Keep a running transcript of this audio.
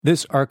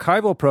This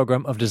archival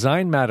program of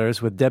Design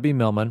Matters with Debbie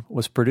Millman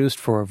was produced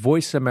for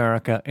Voice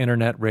America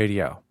Internet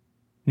Radio.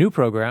 New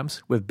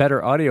programs with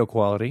better audio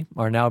quality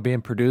are now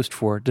being produced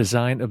for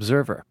Design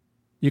Observer.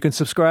 You can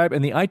subscribe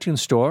in the iTunes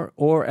Store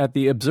or at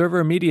the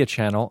Observer Media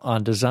channel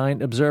on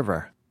Design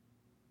Observer.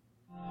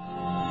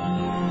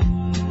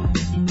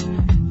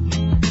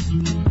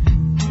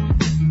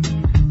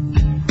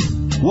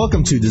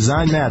 Welcome to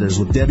Design Matters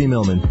with Debbie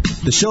Millman,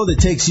 the show that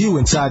takes you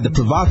inside the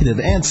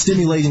provocative and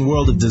stimulating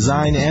world of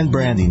design and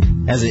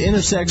branding as it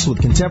intersects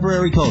with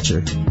contemporary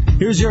culture.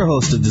 Here's your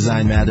host of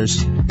Design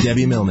Matters,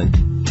 Debbie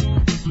Millman.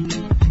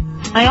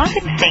 I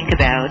often think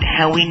about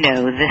how we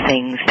know the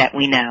things that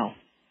we know.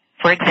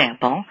 For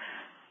example,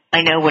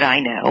 I know what I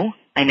know.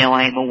 I know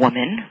I am a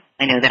woman.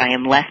 I know that I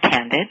am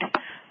left-handed.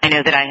 I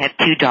know that I have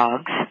 2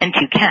 dogs and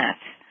 2 cats.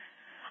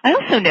 I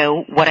also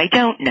know what I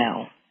don't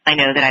know. I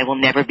know that I will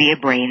never be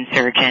a brain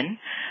surgeon.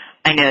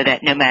 I know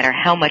that no matter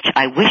how much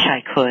I wish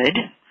I could,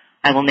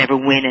 I will never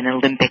win an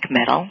Olympic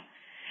medal.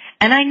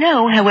 And I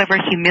know, however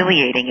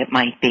humiliating it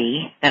might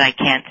be, that I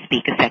can't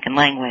speak a second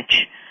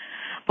language.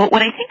 But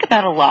what I think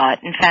about a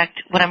lot, in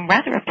fact, what I'm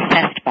rather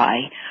obsessed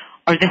by,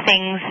 are the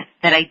things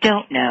that I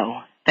don't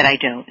know that I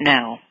don't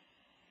know.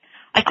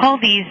 I call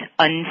these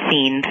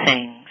unseen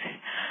things.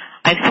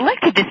 I've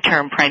selected this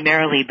term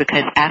primarily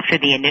because after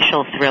the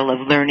initial thrill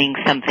of learning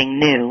something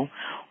new,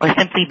 or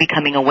simply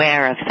becoming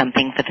aware of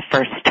something for the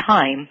first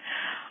time,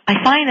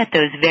 I find that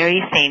those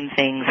very same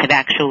things have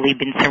actually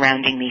been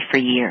surrounding me for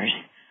years.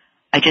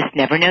 I just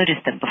never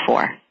noticed them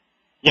before,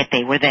 yet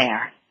they were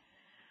there.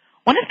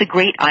 One of the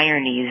great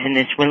ironies in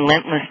this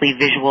relentlessly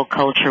visual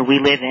culture we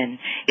live in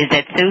is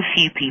that so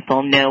few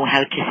people know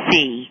how to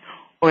see,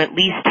 or at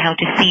least how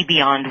to see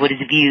beyond what is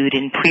viewed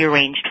in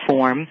prearranged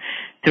form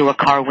through a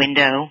car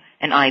window,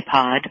 an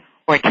iPod,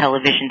 or a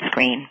television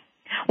screen.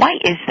 Why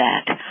is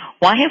that?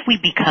 Why have we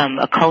become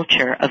a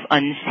culture of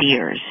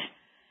unseers?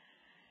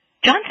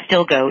 John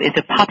Stilgoe is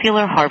a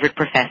popular Harvard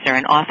professor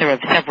and author of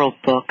several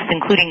books,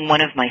 including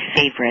one of my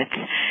favorites.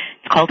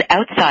 It's called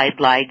Outside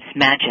Lies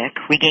Magic,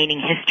 Regaining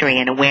History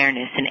and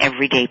Awareness in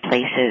Everyday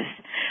Places.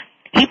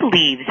 He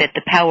believes that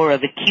the power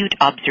of acute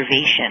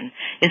observation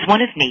is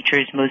one of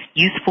nature's most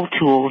useful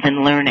tools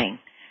in learning.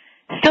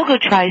 Stilgoe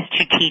tries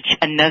to teach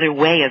another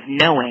way of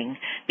knowing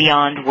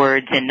beyond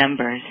words and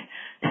numbers.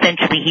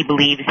 Essentially, he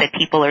believes that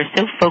people are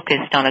so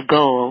focused on a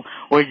goal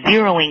or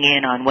zeroing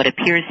in on what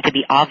appears to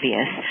be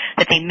obvious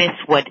that they miss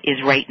what is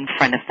right in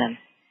front of them.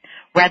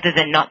 Rather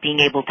than not being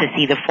able to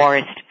see the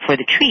forest for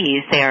the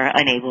trees, they are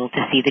unable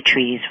to see the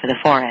trees for the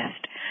forest.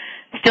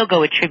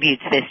 Stilgoe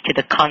attributes this to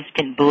the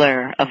constant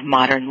blur of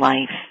modern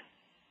life.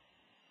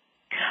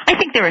 I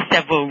think there are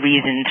several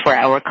reasons for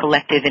our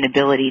collective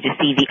inability to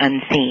see the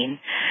unseen.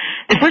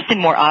 The first and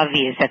more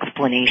obvious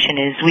explanation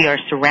is we are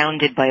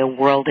surrounded by a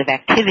world of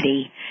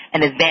activity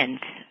and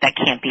events that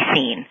can't be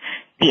seen.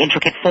 The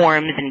intricate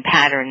forms and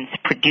patterns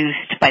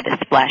produced by the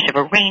splash of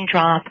a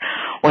raindrop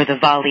or the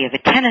volley of a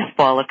tennis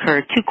ball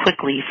occur too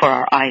quickly for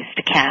our eyes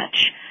to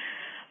catch.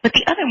 But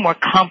the other more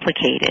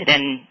complicated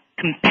and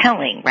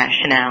compelling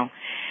rationale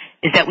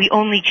is that we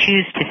only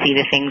choose to see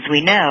the things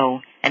we know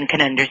and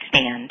can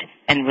understand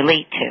and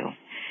relate to.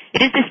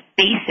 It is this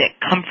basic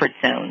comfort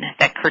zone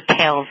that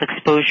curtails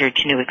exposure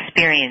to new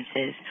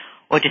experiences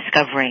or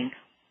discovering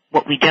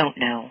what we don't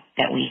know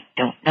that we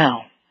don't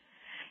know.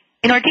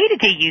 In our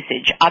day-to-day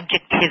usage,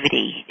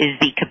 objectivity is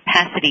the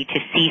capacity to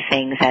see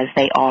things as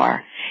they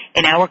are.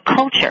 In our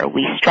culture,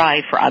 we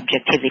strive for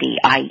objectivity,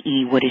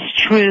 i.e. what is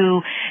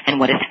true and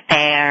what is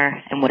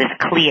fair and what is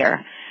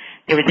clear.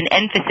 There is an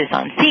emphasis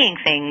on seeing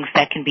things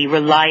that can be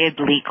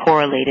reliably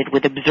correlated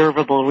with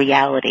observable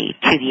reality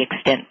to the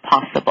extent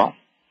possible.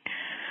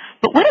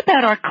 But what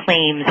about our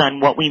claims on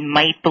what we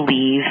might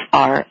believe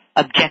are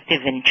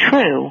objective and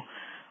true,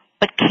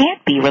 but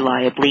can't be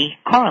reliably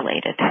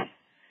correlated?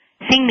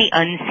 Seeing the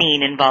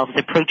unseen involves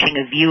approaching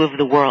a view of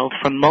the world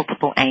from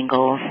multiple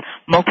angles,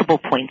 multiple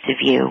points of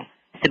view,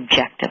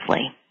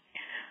 subjectively.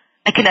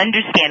 I can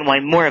understand why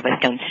more of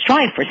us don't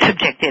strive for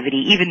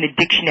subjectivity. Even the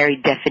dictionary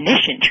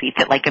definition treats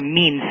it like a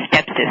mean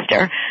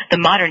stepsister. The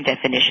modern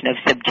definition of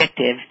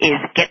subjective is,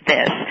 get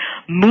this,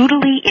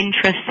 moodily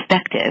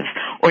introspective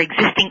or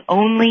existing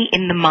only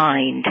in the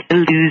mind,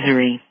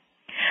 illusory.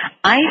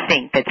 I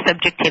think that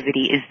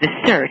subjectivity is the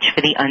search for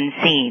the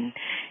unseen.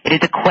 It is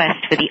a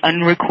quest for the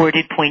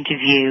unrecorded point of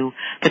view,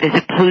 for the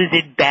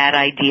supposed bad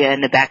idea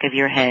in the back of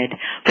your head,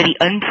 for the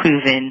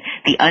unproven,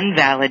 the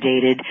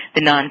unvalidated,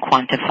 the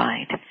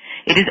non-quantified.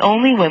 It is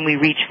only when we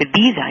reach for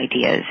these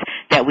ideas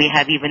that we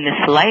have even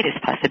the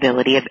slightest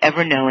possibility of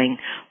ever knowing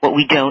what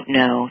we don't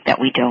know that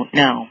we don't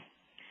know.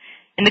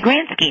 In the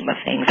grand scheme of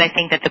things, I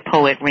think that the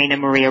poet Raina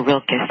Maria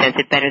Rilke says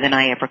it better than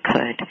I ever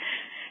could.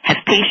 Have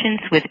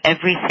patience with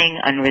everything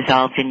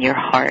unresolved in your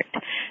heart,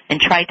 and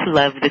try to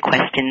love the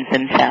questions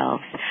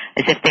themselves,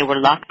 as if they were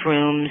locked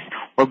rooms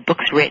or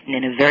books written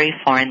in a very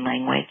foreign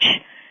language.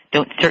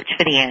 Don't search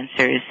for the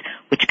answers,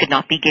 which could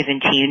not be given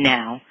to you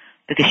now,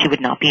 because you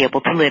would not be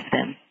able to live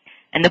them.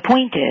 And the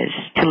point is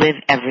to live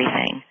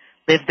everything.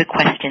 Live the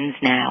questions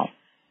now.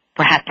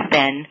 Perhaps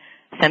then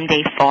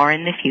someday far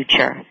in the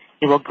future,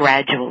 you will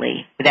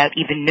gradually, without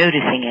even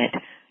noticing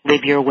it,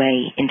 live your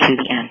way into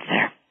the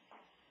answer.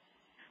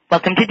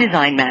 Welcome to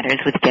Design Matters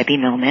with Debbie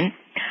Millman.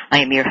 I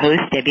am your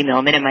host, Debbie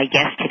Millman, and my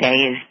guest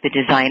today is the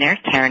designer,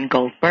 Carin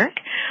Goldberg.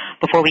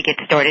 Before we get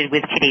started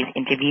with today's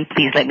interview,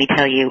 please let me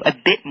tell you a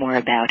bit more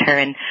about her,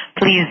 and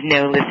please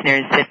know,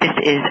 listeners, that this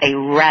is a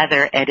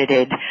rather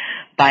edited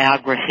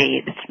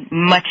biography. It's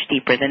much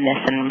deeper than this,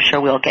 and I'm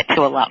sure we'll get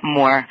to a lot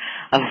more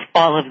of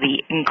all of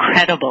the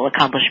incredible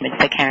accomplishments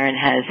that Carin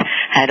has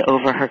had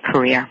over her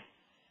career.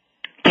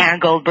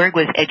 Carin Goldberg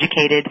was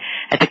educated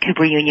at the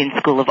Cooper Union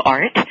School of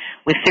Art.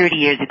 With 30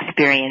 years'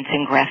 experience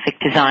in graphic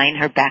design,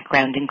 her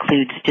background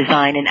includes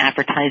design and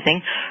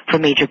advertising for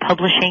major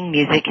publishing,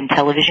 music, and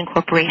television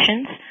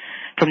corporations.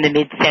 From the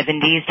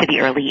mid-'70s to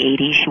the early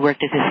 '80s, she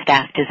worked as a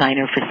staff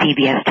designer for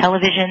CBS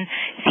Television,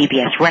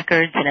 CBS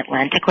Records, and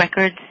Atlantic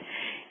Records.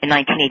 In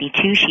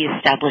 1982, she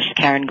established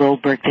Carin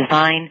Goldberg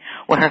Design,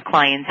 where her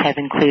clients have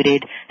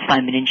included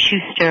Simon &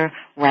 Schuster,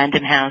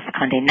 Random House,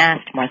 Condé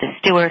Nast, Martha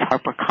Stewart,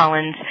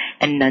 HarperCollins,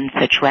 and None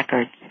Such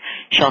Records.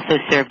 She also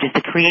served as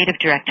the creative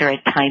director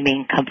at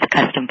Timing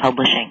Custom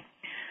Publishing.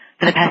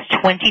 For the past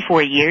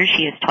 24 years,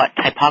 she has taught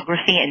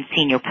typography and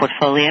senior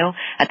portfolio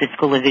at the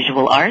School of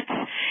Visual Arts.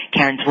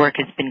 Carin's work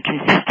has been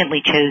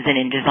consistently chosen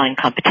in design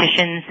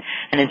competitions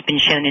and has been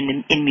shown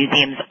in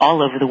museums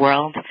all over the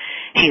world.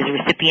 She is a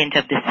recipient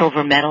of the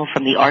Silver Medal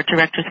from the Art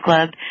Directors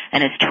Club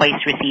and has twice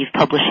received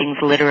Publishing's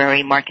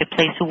Literary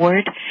Marketplace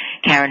Award.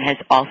 Carin has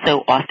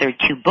also authored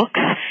 2 books,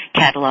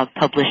 catalog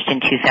published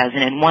in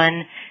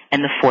 2001,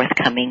 and the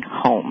forthcoming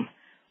Home.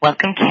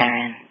 Welcome,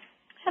 Carin.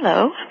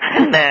 Hello.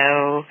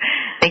 Hello.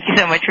 Thank you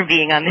so much for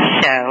being on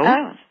the show.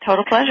 Oh, it's a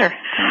total pleasure.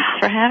 Thanks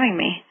for having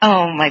me.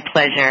 Oh, my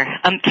pleasure.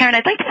 Carin,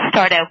 I'd like to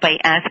start out by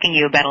asking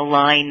you about a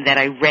line that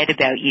I read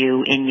about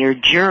you in your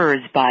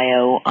juror's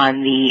bio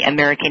on the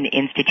American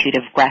Institute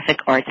of Graphic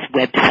Arts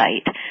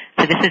website.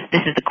 So this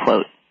is the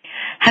quote.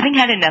 Having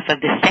had enough of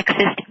the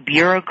sexist,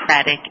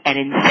 bureaucratic, and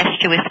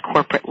incestuous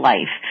corporate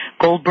life,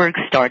 Goldberg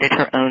started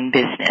her own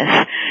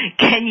business.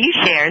 Can you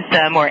share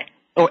some or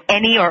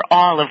any or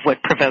all of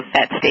what provoked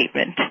that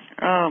statement?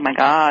 Oh, my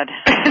God.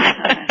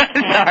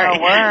 Sorry.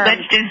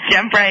 Let's just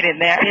jump right in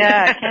there.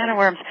 Yeah, can of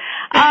worms.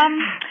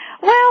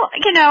 Well,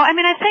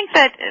 I think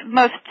that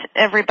most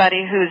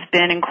everybody who's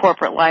been in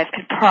corporate life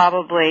could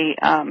probably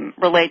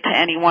relate to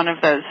any one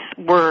of those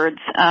words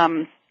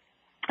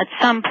at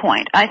some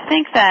point. I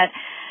think that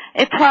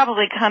it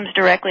probably comes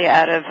directly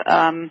out of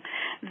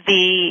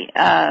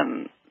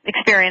the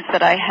experience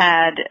that I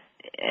had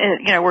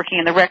working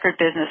in the record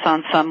business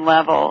on some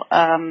level,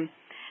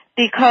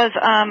 because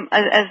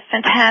as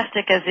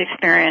fantastic as the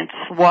experience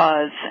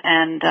was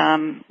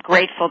and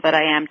grateful that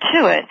I am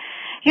to it,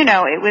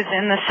 it was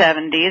in the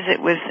 70s. It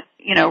was,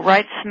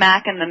 right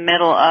smack in the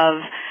middle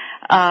of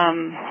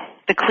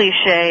the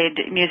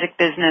cliched music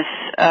business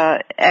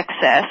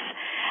excess.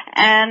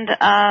 And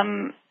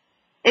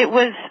it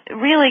was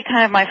really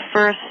kind of my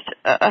first,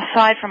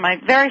 aside from my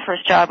very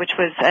first job, which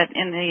was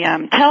in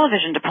the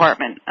television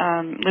department.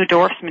 Lou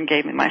Dorfman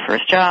gave me my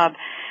first job,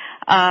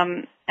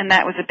 and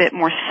that was a bit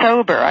more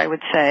sober, I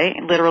would say,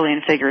 literally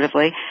and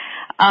figuratively.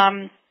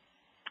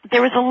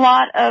 There was a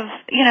lot of,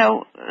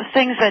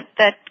 things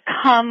that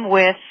come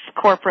with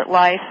corporate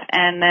life,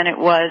 and then it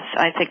was,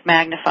 I think,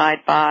 magnified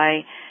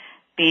by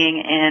being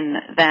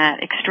in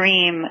that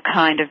extreme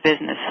kind of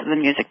business, the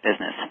music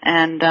business.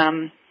 And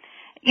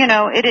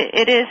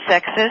it is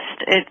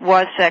sexist. It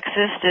was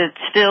sexist. It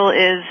still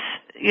is,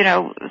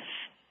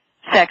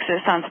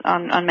 sexist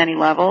on many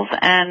levels.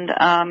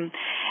 And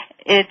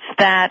it's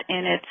that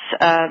in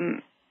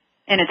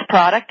its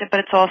product, but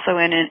it's also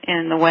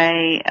in the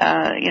way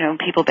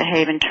people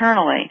behave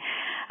internally.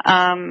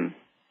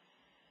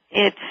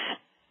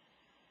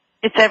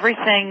 It's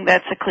everything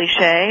that's a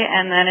cliche,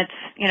 and then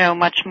it's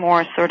much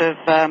more sort of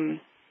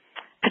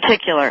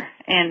particular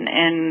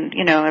in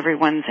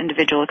everyone's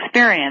individual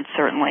experience,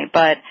 certainly,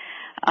 but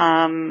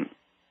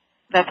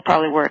that's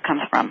probably where it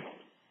comes from,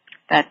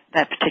 that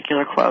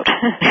particular quote.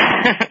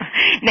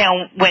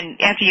 Now,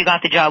 after you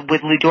got the job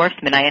with Lou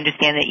Dorfman, I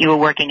understand that you were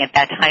working at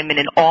that time in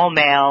an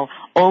all-male,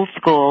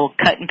 old-school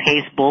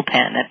cut-and-paste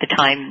bullpen at the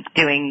time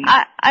doing...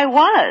 I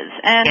was,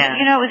 and, it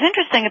was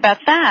interesting about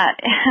that,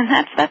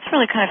 and that's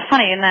really kind of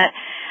funny in that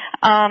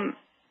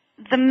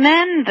the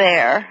men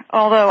there,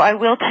 although I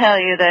will tell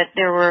you that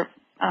there were...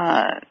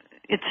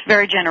 it's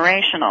very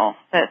generational,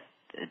 that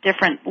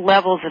different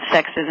levels of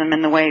sexism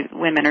in the way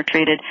women are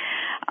treated.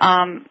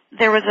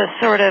 There was a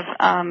sort of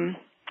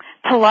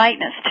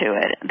politeness to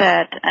it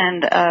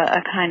and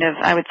a kind of,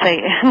 I would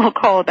say, we'll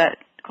call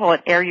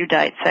it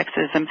erudite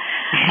sexism.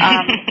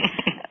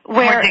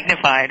 More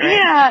dignified,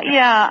 right?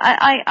 Yeah.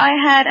 I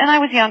had, and I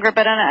was younger,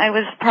 but I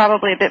was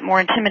probably a bit more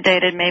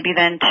intimidated maybe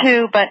then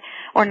too,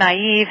 or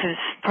naive is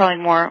probably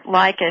more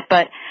like it,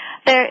 but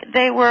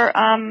they were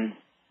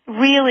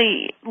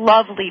really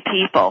lovely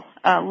people,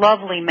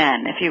 lovely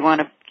men, if you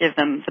want to give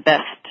them the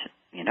best,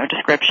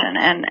 description.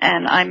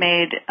 And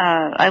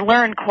I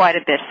learned quite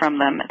a bit from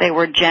them. They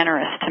were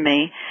generous to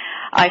me.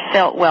 I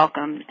felt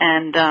welcome,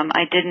 and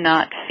I did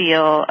not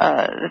feel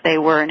that they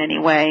were in any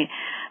way,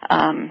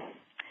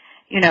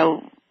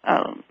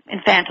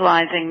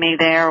 infantilizing me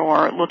there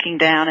or looking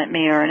down at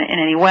me or in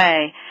any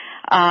way.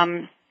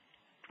 I'm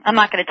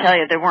not going to tell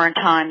you there weren't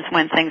times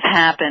when things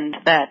happened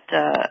that,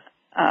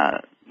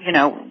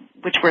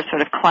 which were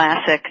sort of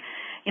classic,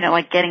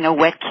 like getting a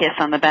wet kiss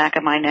on the back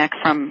of my neck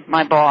from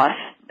my boss,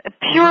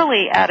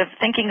 purely out of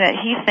thinking that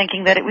he's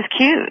thinking that it was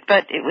cute,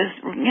 but it was,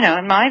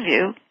 in my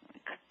view,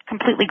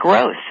 completely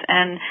gross.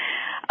 And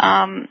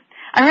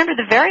I remember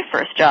the very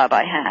first job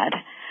I had,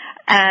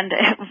 and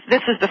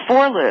this was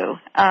before Lou.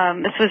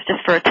 This was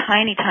just for a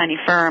tiny, tiny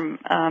firm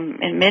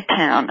in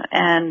Midtown,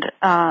 and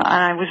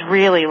I was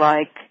really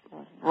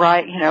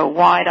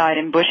wide-eyed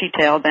and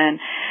bushy-tailed then.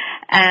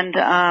 And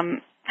I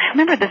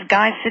remember this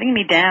guy sitting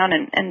me down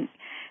and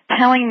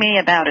telling me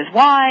about his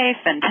wife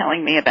and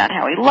telling me about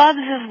how he loves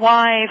his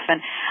wife,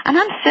 and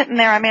I'm sitting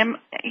there. I mean,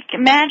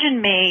 imagine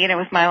me,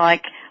 with my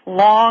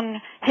long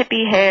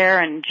hippie hair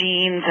and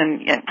jeans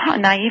and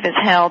probably naive as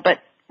hell, but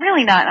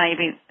really not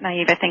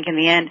naive, I think, in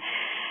the end.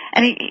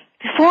 And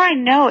before I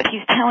know it,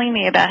 he's telling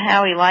me about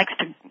how he likes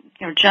to,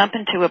 jump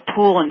into a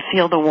pool and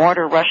feel the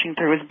water rushing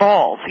through his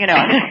balls,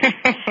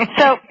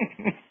 So,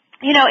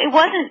 it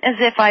wasn't as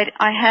if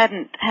I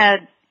hadn't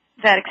had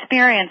that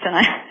experience,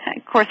 and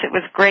of course it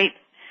was great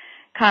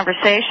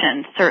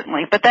conversation,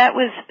 certainly, but that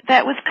was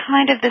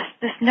kind of this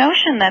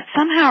notion that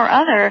somehow or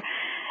other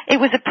it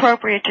was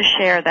appropriate to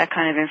share that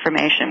kind of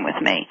information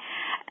with me.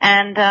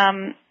 And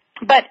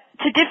but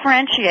to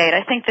differentiate,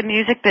 I think the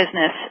music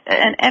business,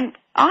 and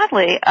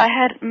oddly, I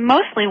had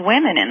mostly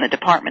women in the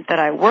department that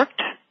I worked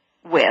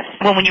with.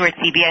 Well, when you were at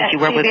CBS, you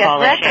worked with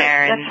Paula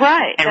Scher and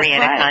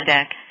Rhianna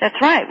Kondak.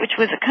 That's right, which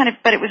was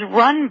but it was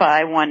run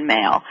by one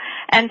male.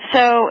 And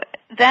so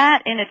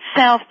that in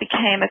itself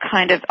became a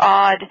kind of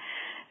odd,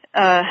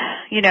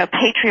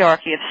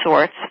 patriarchy of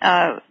sorts,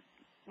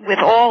 with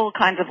all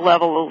kinds of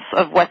levels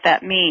of what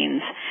that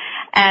means,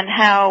 and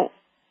how,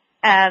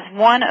 as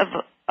one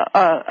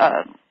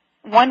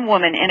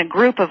woman in a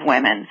group of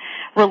women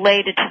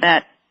related to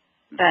that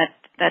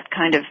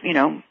kind of,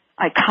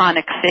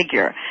 iconic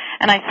figure.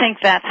 And I think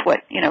that's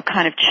what,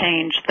 kind of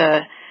changed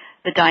the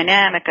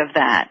dynamic of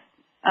that.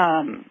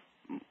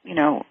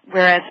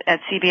 Whereas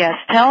at CBS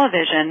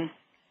television,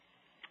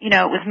 it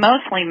was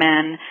mostly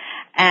men,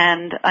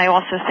 and I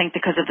also think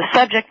because of the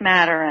subject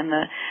matter and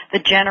the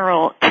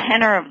general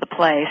tenor of the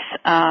place,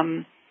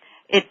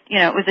 it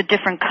was a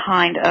different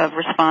kind of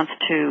response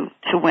to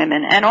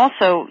women, and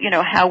also,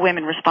 how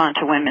women respond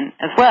to women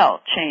as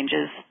well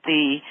changes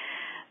the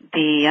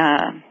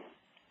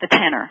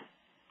tenor.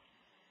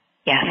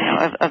 Yes.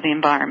 Of the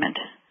environment.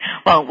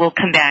 Well, we'll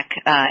come back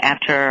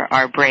after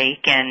our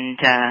break, and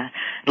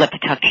I'd love to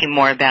talk to you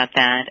more about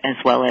that, as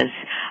well as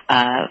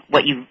how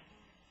you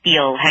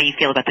feel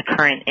about the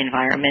current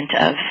environment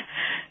of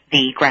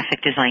the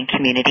graphic design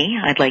community.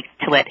 I'd like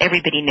to let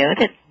everybody know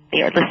that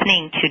they are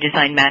listening to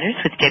Design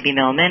Matters with Debbie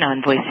Millman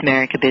on Voice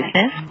America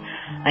Business.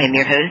 I am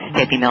your host,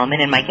 Debbie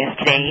Millman, and my guest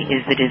today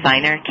is the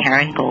designer,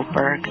 Carin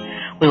Goldberg.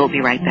 We will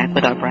be right back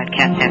with our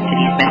broadcast after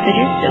these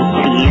messages, so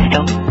see you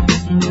still.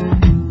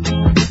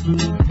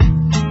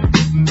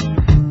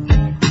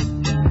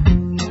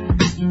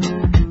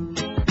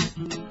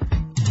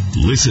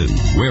 Listen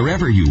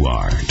wherever you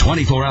are.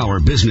 24-hour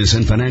business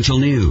and financial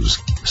news.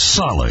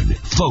 Solid,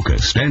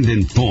 focused, and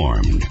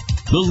informed.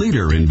 The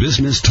leader in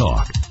business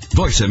talk.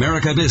 Voice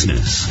America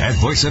Business at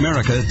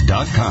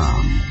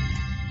voiceamerica.com.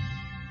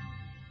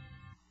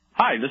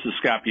 Hi, this is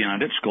Scott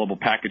Beyondich, Global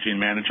Packaging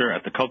Manager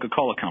at the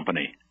Coca-Cola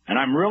Company, and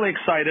I'm really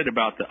excited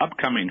about the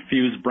upcoming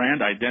Fuse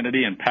Brand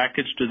Identity and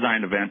Package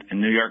Design event in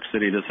New York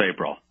City this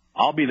April.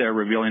 I'll be there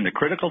revealing the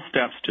critical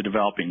steps to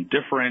developing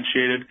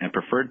differentiated and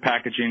preferred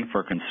packaging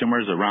for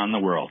consumers around the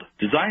world.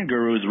 Design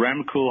gurus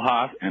Rem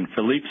Koolhaas and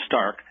Philippe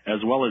Stark,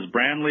 as well as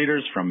brand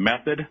leaders from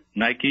Method,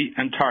 Nike,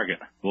 and Target,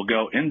 will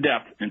go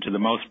in-depth into the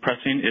most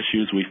pressing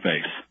issues we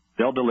face.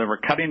 They'll deliver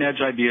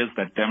cutting-edge ideas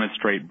that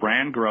demonstrate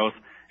brand growth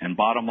and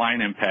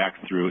bottom-line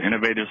impact through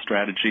innovative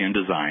strategy and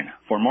design.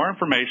 For more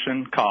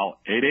information, call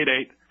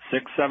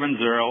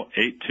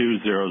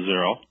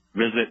 888-670-8200.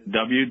 Visit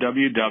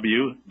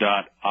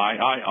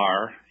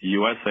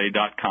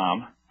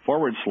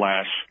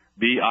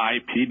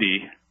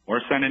www.iirusa.com/BIPD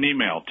or send an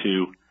email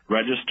to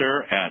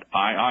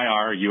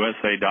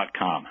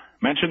register@iirusa.com.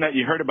 Mention that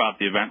you heard about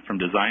the event from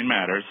Design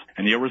Matters,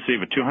 and you'll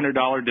receive a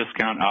 $200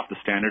 discount off the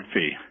standard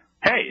fee.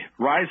 Hey,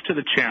 rise to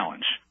the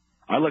challenge.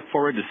 I look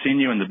forward to seeing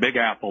you in the Big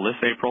Apple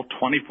this April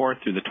 24th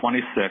through the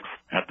 26th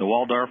at the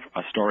Waldorf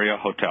Astoria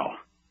Hotel.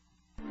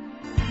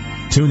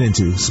 Tune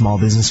into Small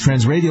Business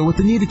Trends Radio with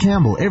Anita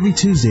Campbell every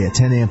Tuesday at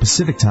 10 a.m.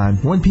 Pacific Time,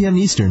 1 p.m.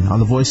 Eastern on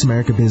the Voice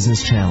America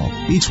Business Channel.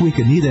 Each week,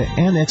 Anita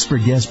and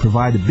expert guests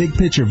provide a big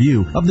picture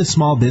view of the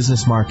small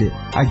business market,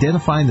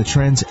 identifying the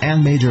trends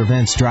and major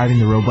events driving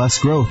the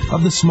robust growth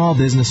of the small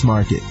business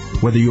market.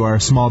 Whether you are a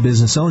small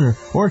business owner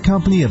or a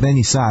company of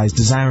any size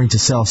desiring to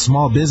sell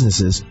small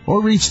businesses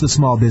or reach the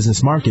small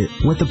business market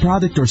with a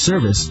product or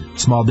service,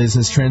 Small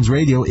Business Trends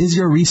Radio is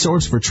your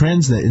resource for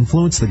trends that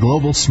influence the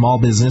global small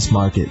business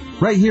market.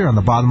 Right here on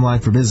the Bottom Line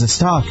for Business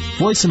Talk,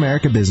 Voice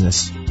America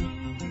Business.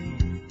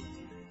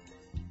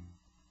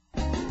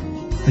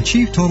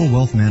 Achieve total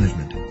wealth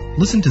management.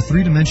 Listen to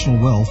Three-Dimensional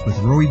Wealth with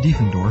Roy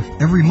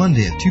Diefendorf every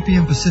Monday at 2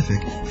 p.m.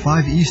 Pacific,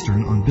 5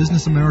 Eastern on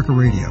Business America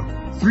Radio.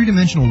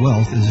 Three-Dimensional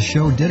Wealth is a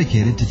show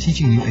dedicated to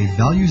teaching you a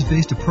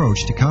values-based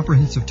approach to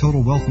comprehensive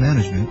total wealth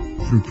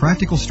management through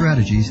practical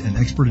strategies and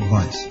expert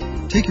advice.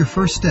 Take your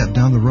first step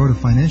down the road of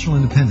financial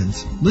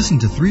independence. Listen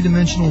to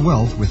Three-Dimensional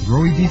Wealth with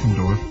Roy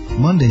Diefendorf,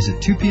 Mondays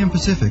at 2 p.m.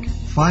 Pacific,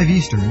 5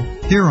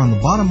 Eastern, here on the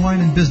Bottom Line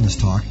in Business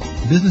Talk,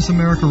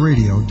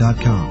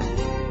 BusinessAmericaRadio.com.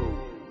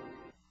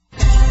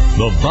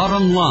 The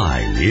Bottom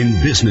Line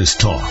in Business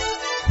Talk.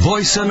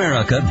 Voice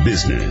America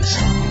Business.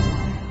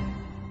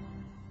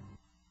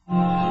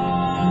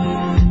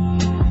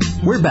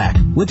 We're back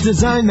with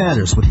Design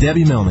Matters with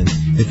Debbie Millman.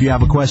 If you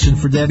have a question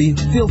for Debbie,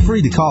 feel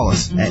free to call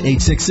us at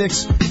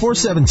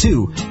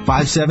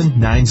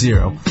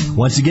 866-472-5790.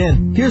 Once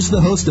again, here's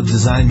the host of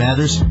Design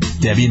Matters,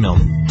 Debbie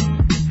Millman.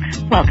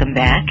 Welcome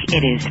back.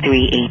 It is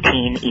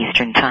 3:18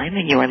 Eastern Time,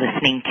 and you are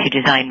listening to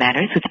Design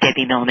Matters with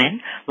Debbie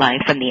Millman,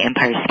 live from the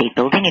Empire State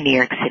Building in New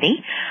York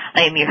City.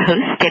 I am your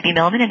host, Debbie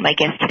Millman, and my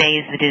guest today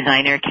is the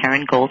designer,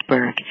 Carin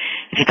Goldberg.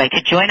 If you'd like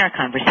to join our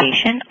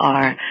conversation,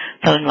 our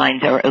phone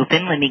lines are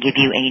open. Let me give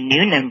you a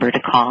new number to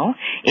call.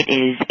 It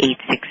is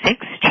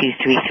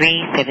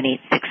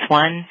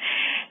 866-233-7861.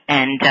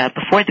 And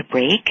before the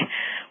break,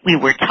 we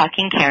were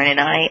talking, Carin and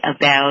I,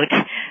 about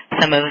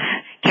some of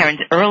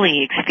Carin's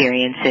early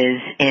experiences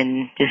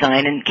in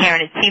design. And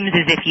Carin, it seems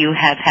as if you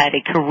have had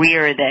a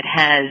career that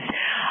has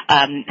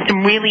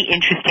some really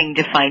interesting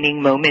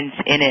defining moments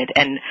in it.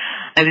 And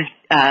I was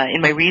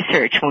in my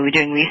research, when we were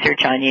doing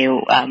research on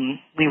you,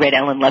 we read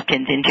Ellen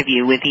Lupton's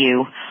interview with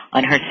you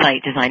on her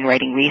site, Design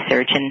Writing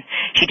Research, and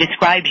she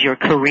describes your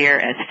career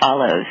as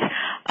follows.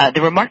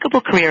 The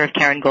remarkable career of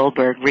Carin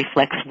Goldberg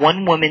reflects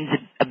one woman's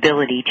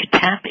ability to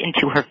tap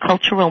into her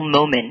cultural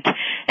moment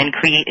and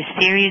create a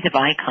series of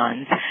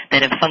icons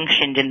that have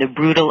functioned in the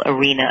brutal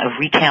arena of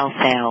retail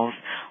sales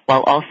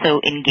while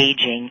also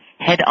engaging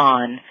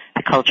head-on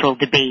the cultural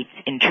debates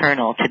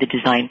internal to the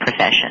design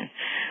profession.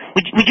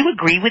 Would you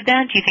agree with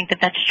that? Do you think that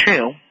that's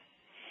true?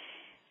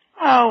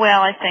 Oh,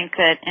 well, I think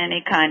that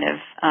any kind of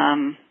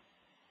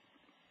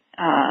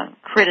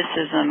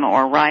criticism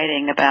or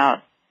writing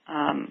about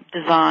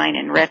design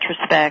in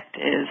retrospect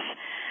is,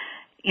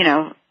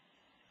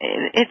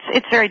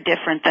 it's very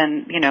different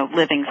than,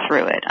 living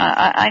through it.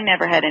 I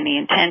never had any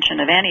intention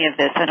of any of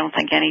this. I don't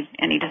think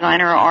any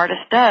designer or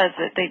artist does.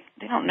 They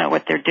don't know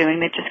what they're doing.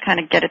 They just kind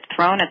of get it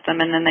thrown at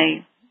them and then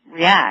they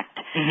react.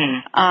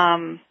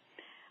 Mm-hmm.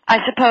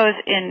 I suppose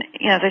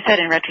as I said,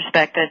 in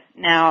retrospect, that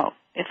now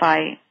if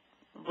I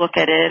look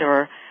at it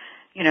or,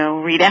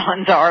 read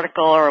Ellen's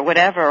article or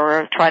whatever,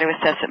 or try to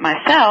assess it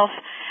myself,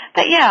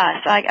 that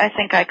yes, I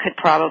think I could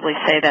probably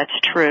say that's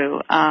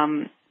true,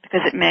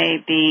 because it may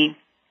be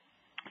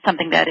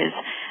something that is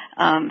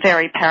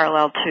very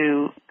parallel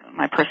to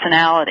my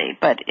personality,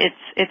 but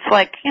it's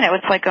like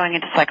it's like going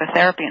into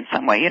psychotherapy in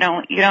some way. You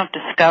don't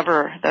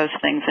discover those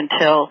things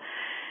until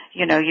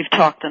you've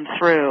talked them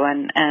through,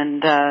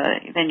 and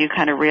then you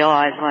kind of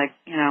realize,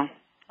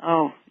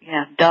 oh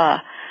yeah, duh.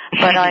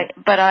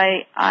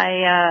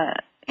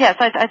 Yes,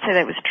 I'd say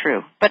that was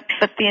true. But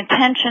the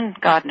intention,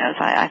 God knows,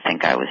 I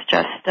think I was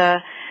just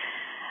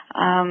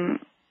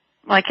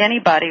like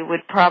anybody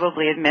would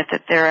probably admit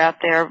that they're out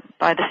there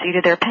by the seat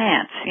of their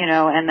pants,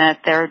 and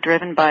that they're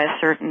driven by a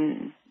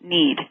certain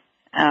need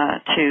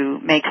to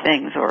make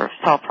things or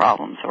solve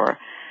problems or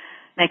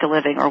make a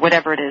living or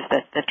whatever it is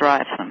that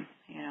drives them.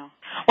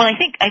 Well, I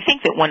think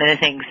that one of the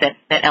things that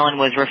Ellen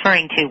was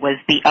referring to was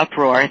the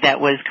uproar that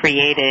was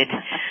created,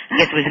 I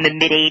guess it was in the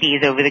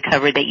mid-'80s, over the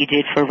cover that you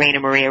did for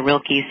Raina Maria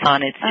Rilke's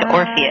Sonnets to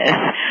Orpheus,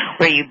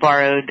 where you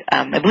borrowed,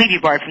 I believe you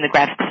borrowed from the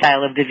graphic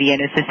style of the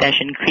Vienna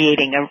Secession,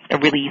 creating a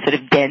really sort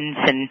of dense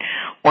and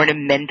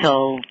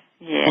ornamental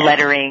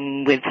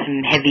lettering with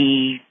some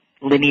heavy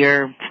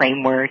linear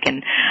framework.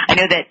 And I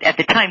know that at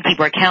the time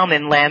Tibor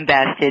Kalman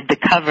lambasted the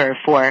cover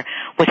for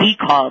what he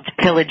called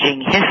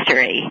pillaging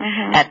history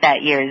at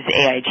that year's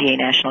AIGA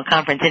National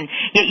Conference. And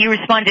yet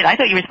I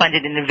thought you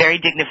responded in a very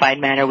dignified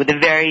manner with a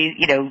very,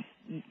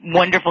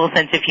 wonderful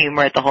sense of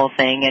humor at the whole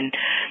thing. And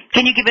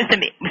can you give us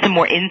some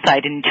more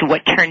insight into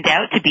what turned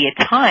out to be a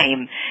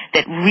time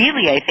that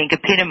really, I think,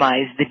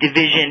 epitomized the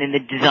division in the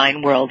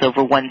design world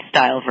over one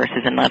style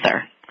versus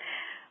another?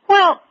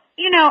 Well,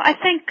 I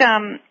think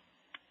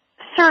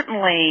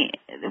certainly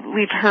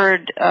we've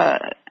heard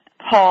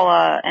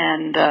Paula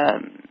and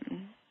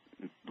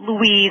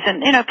Louise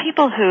and,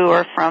 people who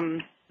are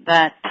from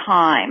that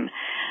time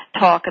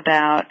talk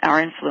about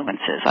our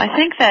influences. I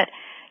think that,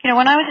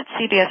 when I was at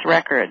CBS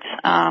Records,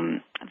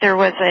 there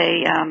was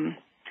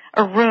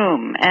a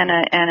room and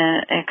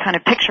a kind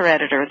of picture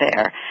editor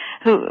there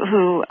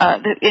who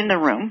in the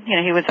room,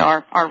 he was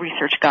our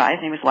research guy,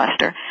 his name was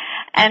Lester,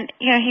 and,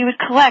 he would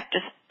collect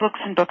just books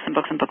and books and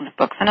books and books and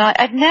books, and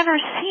I'd never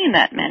seen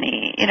that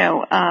many,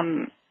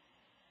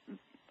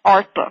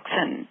 art books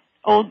and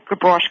old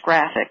Gavroche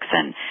graphics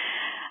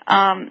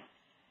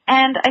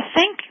and I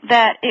think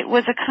that it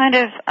was a kind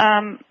of,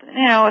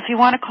 if you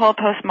want to call it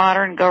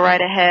postmodern, go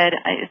right ahead.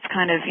 It's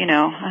kind of,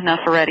 enough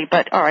already,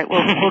 but all right,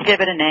 we'll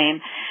give it a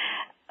name.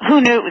 Who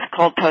knew it was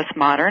called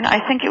postmodern?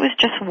 I think it was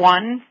just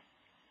one,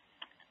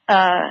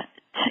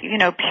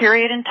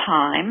 period in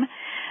time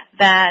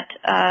that,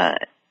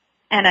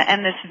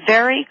 and this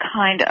very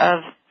kind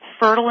of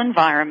fertile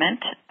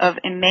environment of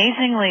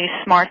amazingly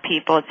smart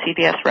people at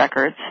CBS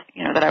Records,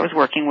 that I was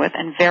working with,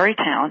 and very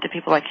talented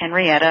people like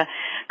Henrietta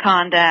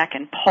Kondak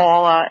and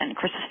Paula and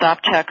Krista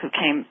Stopchuk, who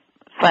came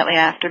slightly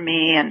after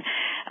me, and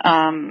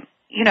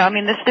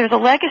there's a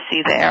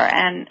legacy there,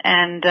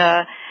 and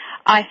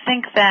I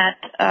think that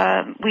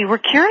we were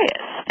curious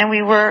and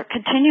we were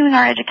continuing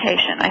our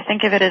education. I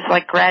think of it as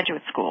like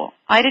graduate school.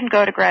 I didn't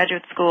go to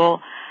graduate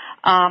school.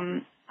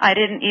 I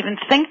didn't even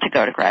think to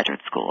go to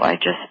graduate school. I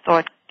just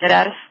thought, get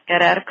out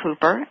of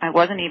Cooper. I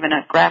wasn't even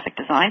a graphic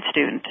design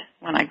student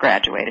when I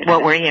graduated.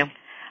 What were you?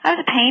 I was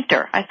a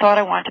painter. I thought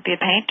I wanted to be a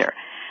painter.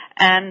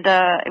 And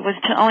it was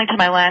only to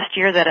my last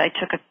year that I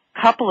took a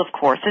couple of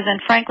courses. And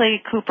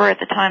frankly, Cooper, at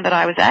the time that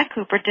I was at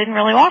Cooper, didn't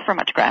really offer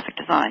much graphic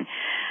design,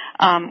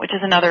 which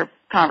is another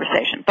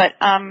conversation. But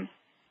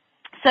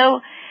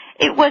so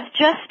it was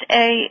just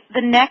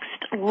the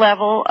next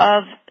level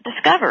of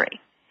discovery.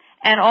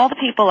 And all the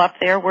people up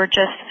there were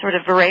just sort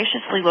of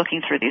voraciously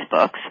looking through these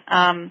books,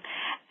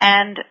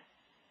 and,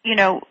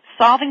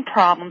 solving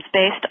problems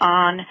based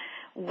on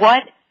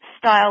what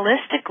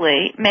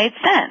stylistically made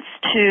sense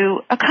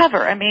to a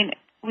cover. I mean,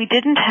 we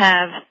didn't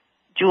have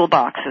jewel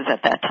boxes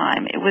at that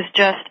time. It was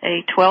just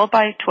a 12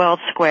 by 12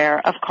 square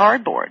of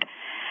cardboard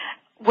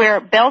where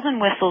bells and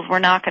whistles were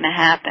not going to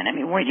happen. I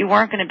mean, you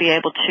weren't going to be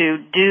able to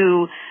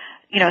do,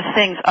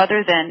 things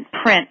other than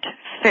print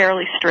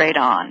fairly straight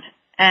on.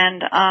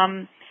 And,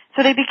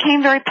 so they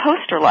became very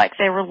poster-like.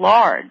 They were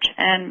large,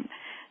 and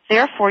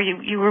therefore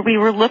we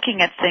were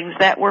looking at things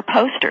that were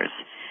posters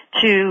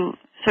to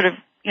sort of,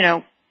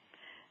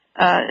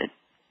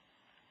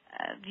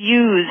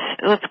 use,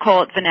 let's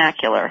call it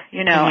vernacular,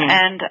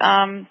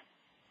 and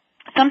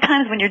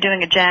sometimes when you're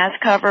doing a jazz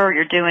cover or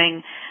you're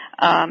doing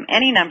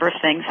any number of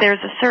things, there's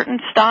a certain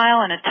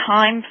style and a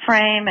time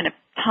frame and a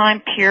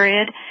time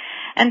period,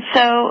 and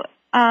so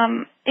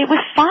it was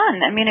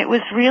fun. I mean, it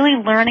was really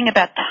learning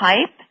about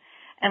type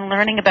and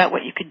learning about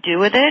what you could do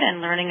with it and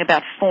learning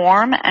about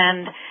form.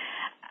 And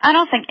I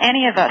don't think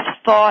any of us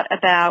thought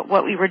about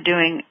what we were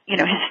doing,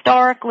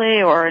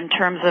 historically or in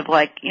terms of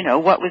what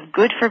was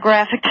good for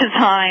graphic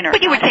design.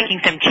 But you were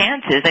taking some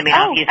chances. I mean,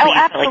 obviously you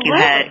felt like you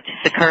had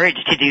the courage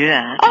to do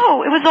that.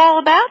 Oh, it was all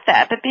about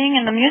that. But being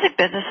in the music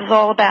business is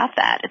all about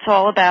that. It's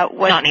all about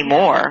what... Not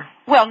anymore.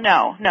 Well,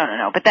 no.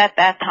 But that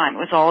time it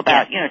was all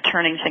about,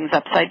 turning things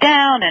upside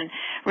down and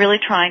really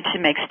trying to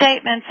make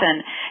statements,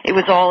 and it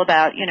was all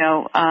about,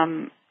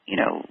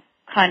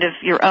 kind of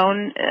your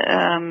own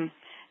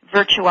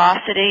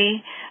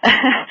virtuosity,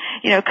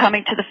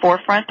 coming to the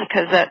forefront,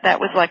 because that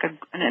was like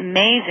an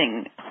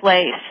amazing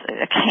place,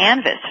 a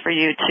canvas for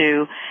you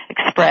to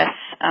express,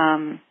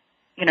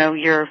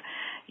 your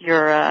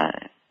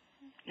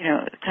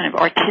kind of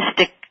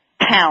artistic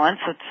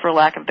talents, for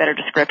lack of a better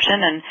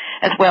description, and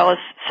as well as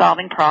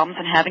solving problems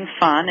and having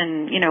fun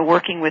and,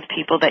 working with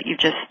people that you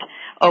just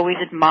always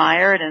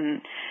admired,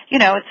 and,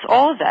 it's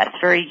all of that. It's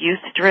very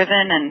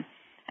youth-driven, and,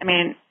 I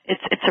mean, it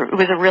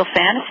was a real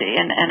fantasy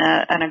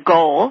and a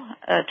goal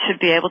to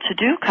be able to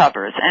do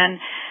covers. And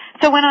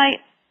so when I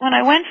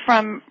went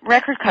from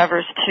record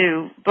covers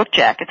to book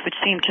jackets, which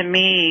seemed to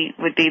me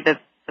would be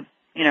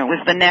was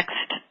the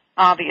next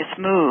obvious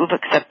move,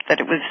 except that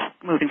it was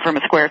moving from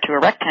a square to a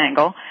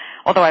rectangle.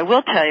 Although I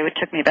will tell you, it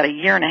took me about a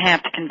year and a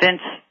half to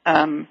convince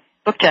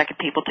book jacket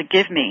people to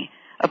give me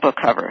a book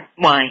cover.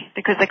 Why?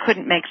 Because they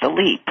couldn't make the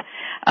leap.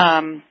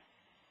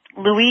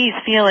 Louise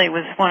Feely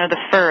was one of the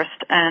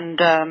first, and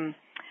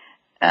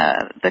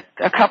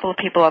a couple of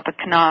people up at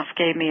Knopf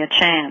gave me a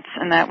chance,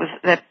 and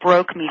that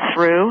broke me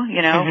through,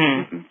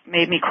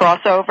 made me cross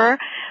over.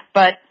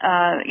 But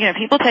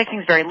people take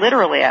things very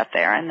literally out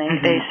there, and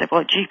they said,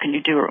 well, gee, can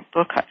you do a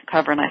book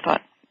cover? And I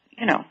thought,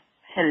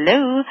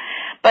 hello.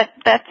 But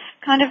that's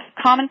kind of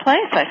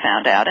commonplace, I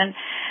found out. And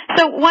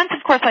so once,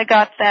 of course, I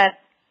got that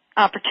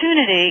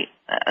opportunity,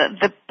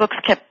 the books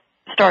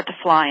start to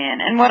fly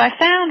in. And what I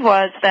found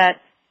was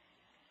that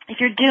if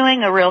you're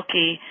doing a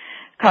Rilke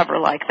cover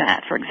like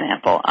that, for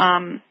example,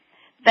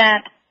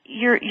 that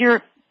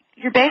you're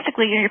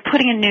basically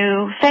putting a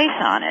new face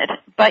on it,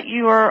 but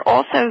you are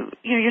also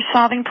you're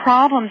solving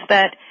problems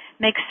that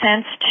make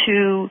sense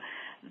to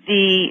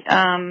the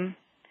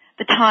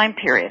the time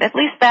period. At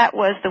least that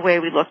was the way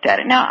we looked at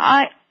it. Now,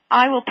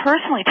 I will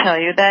personally tell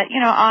you that,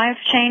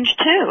 I've changed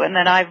too, and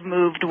that I've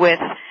moved with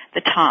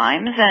the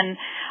times, and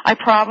I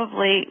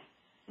probably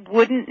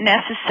wouldn't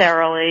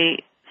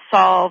necessarily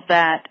solve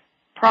that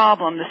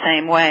problem the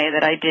same way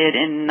that I did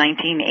in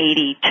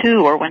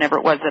 1982 or whenever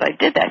it was that I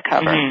did that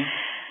cover. Mm-hmm.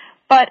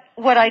 But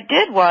what I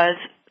did was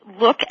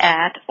look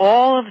at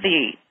all of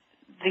the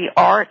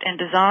art and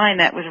design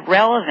that was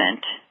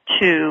relevant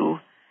to,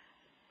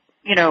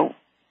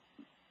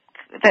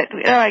 that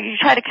you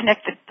try to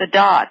connect the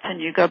dots,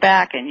 and you go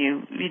back and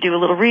you do a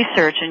little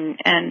research, and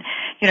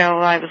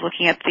I was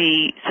looking at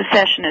the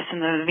secessionists in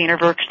the Wiener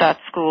Werkstatt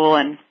school,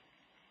 and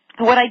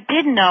what I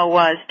didn't know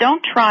was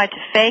don't try to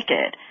fake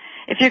it.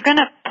 If you're going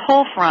to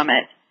pull from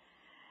it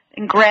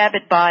and grab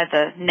it by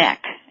the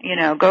neck,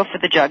 go for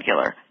the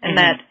jugular, and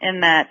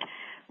that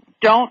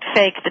don't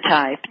fake the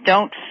type,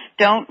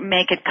 don't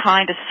make it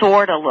kind of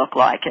sort of look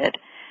like it.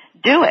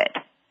 Do it.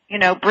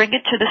 Bring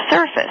it to the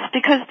surface,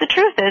 because the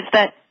truth is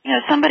that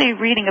somebody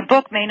reading a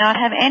book may not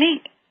have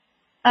any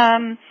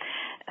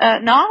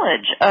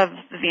knowledge of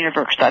the Wiener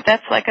Werkstatt.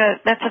 That's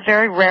a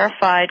very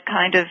rarefied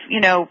kind of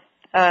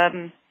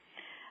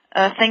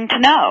thing to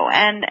know,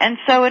 and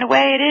so in a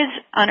way it is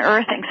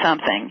unearthing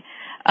something,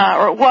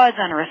 or it was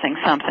unearthing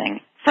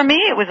something. For me,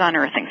 it was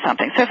unearthing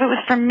something. So if it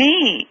was for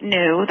me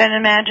new, then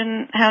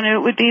imagine how new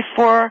it would be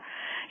for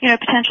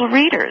potential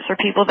readers or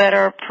people that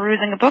are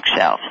perusing a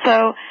bookshelf.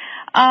 So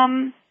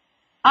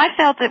I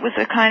felt it was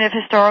a kind of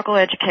historical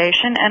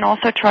education, and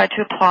also tried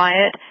to apply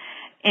it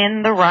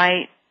in the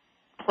right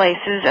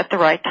places at the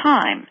right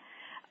time.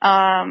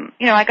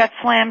 I got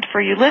slammed for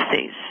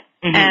Ulysses,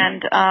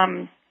 and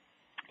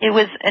it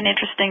was an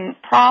interesting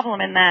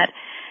problem in that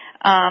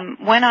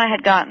when I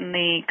had gotten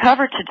the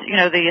cover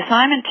the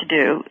assignment to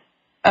do,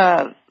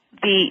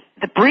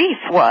 the brief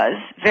was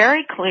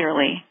very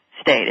clearly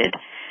stated,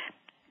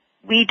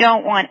 we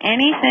don't want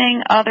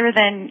anything other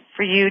than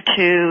for you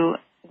to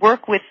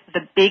work with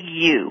the big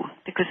U,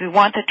 because we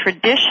want the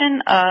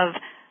tradition of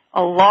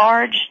a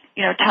large,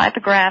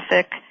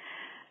 typographic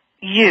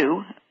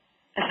U,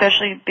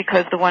 especially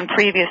because the one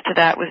previous to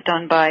that was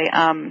done by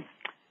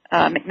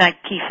McKnight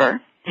Kiefer,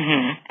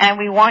 and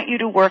we want you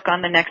to work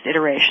on the next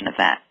iteration of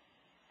that.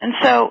 And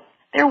so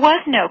there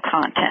was no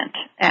content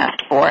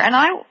asked for, and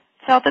I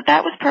felt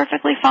that was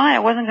perfectly fine. I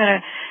wasn't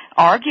going to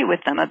argue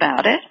with them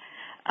about it,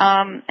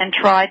 and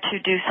try to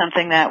do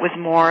something that was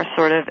more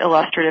sort of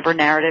illustrative or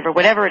narrative or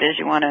whatever it is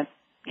you want to,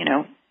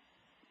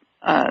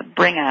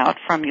 bring out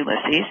from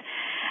Ulysses.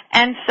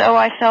 And so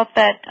I felt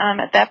that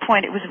at that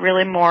point it was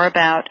really more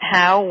about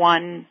how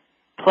one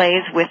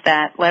plays with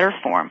that letter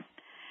form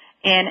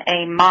in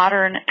a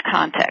modern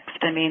context.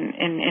 I mean,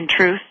 in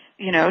truth,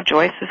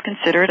 Joyce was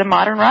considered a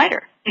modern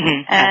writer.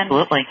 And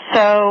absolutely.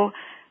 So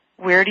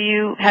how do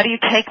you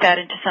take that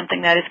into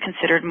something that is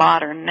considered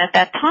modern? And at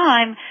that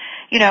time,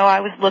 I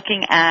was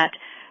looking at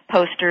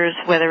posters,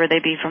 whether they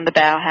be from the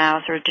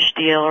Bauhaus or De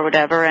Stijl or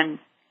whatever, and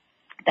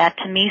that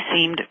to me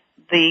seemed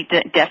the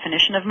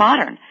definition of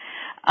modern.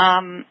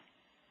 And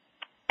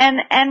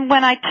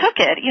when I took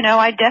it,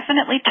 I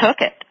definitely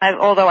took it.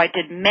 Although I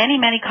did many,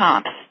 many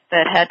comps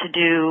that had to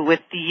do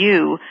with the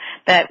U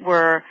that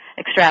were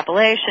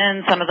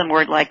extrapolations. Some of them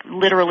were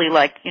literally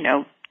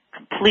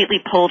completely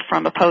pulled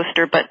from a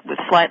poster but was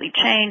slightly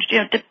changed.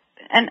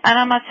 And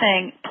I'm not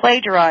saying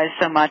plagiarize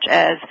so much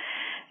as,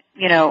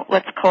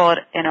 let's call it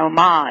an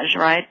homage,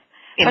 right?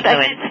 But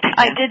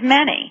I did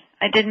many,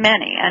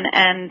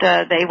 and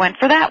they went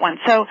for that one.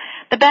 So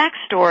the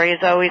backstory is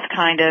always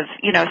kind of,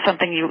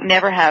 something you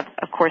never have,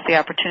 of course, the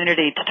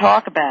opportunity to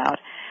talk about.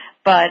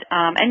 But,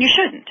 and you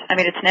shouldn't. I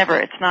mean,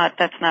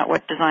 that's not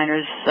what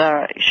designers,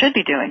 should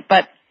be doing.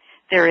 But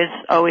there is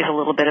always a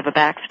little bit of a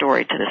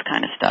backstory to this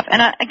kind of stuff.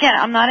 And again,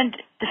 I'm not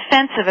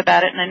defensive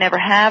about it, and I never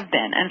have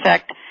been. In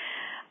fact,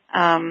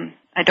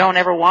 I don't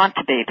ever want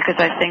to be, because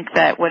I think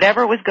that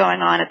whatever was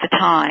going on at the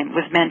time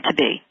was meant to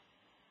be.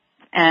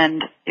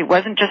 And it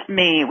wasn't just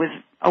me, it was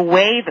a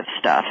wave of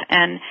stuff.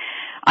 And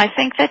I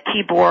think that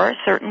Tibor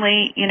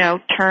certainly,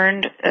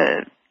 turned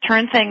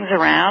things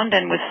around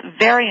and was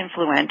very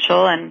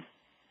influential and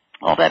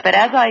all that. But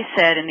as I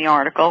said in the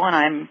article,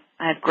 and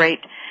I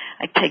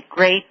take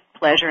great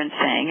pleasure in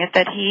saying it,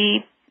 that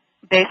he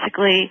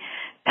basically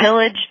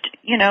pillaged,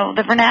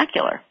 the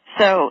vernacular.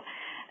 So,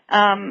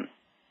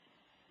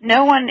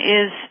 no one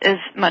is as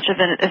much of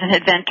an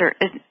inventor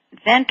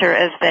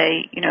as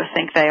they,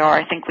 think they are.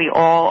 I think we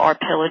all are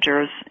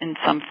pillagers in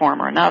some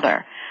form or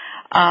another.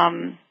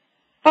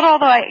 But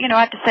although I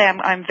have to say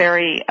I'm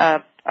very,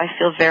 I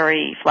feel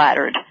very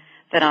flattered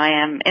that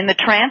I am in the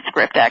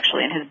transcript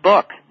actually in his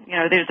book.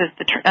 There's this,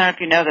 I don't know if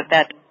you know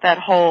that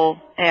whole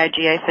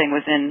AIGA thing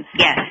was in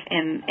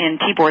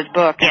Tibor's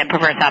book. Yeah,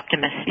 Perverse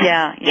Optimist.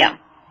 Yeah.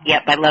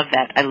 Yep, I love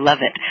that. I love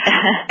it.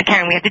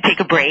 Carin, we have to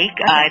take a break.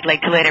 I'd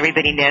like to let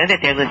everybody know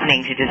that they're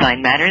listening to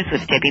Design Matters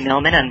with Debbie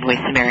Millman on Voice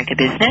America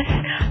Business.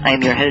 I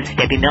am your host,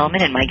 Debbie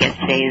Millman, and my guest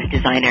today is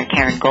designer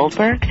Carin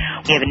Goldberg.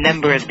 We have a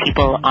number of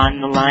people on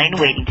the line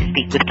waiting to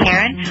speak with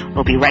Carin.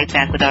 We'll be right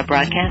back with our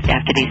broadcast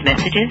after these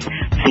messages.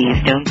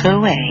 Please don't go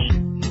away.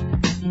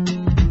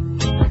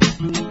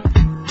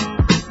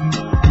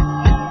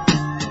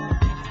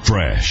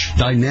 Fresh,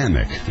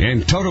 dynamic,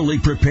 and totally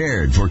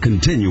prepared for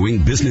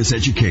continuing business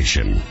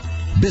education.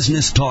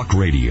 Business Talk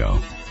Radio.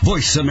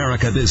 Voice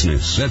America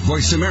Business at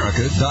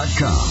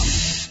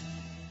voiceamerica.com.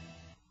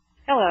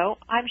 Hello,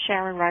 I'm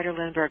Sharon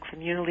Ryder-Lindbergh from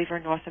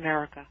Unilever North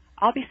America.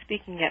 I'll be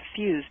speaking at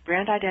Fuse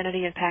Brand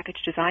Identity and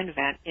Package Design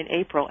event in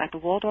April at the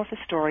Waldorf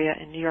Astoria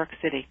in New York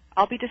City.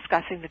 I'll be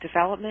discussing the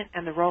development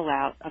and the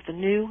rollout of the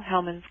new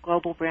Hellman's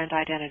Global Brand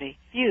Identity.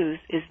 Fuse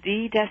is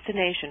the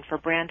destination for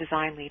brand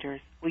design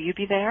leaders. Will you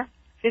be there?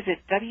 Visit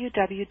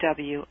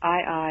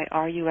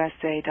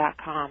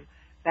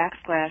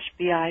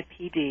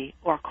www.iirusa.com/BIPD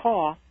or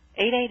call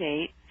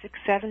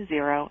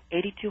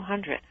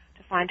 888-670-8200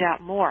 to find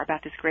out more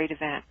about this great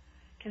event.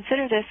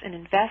 Consider this an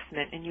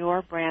investment in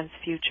your brand's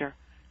future.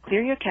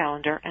 Clear your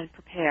calendar and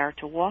prepare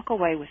to walk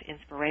away with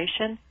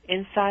inspiration,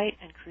 insight,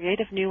 and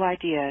creative new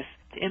ideas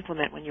to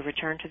implement when you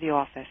return to the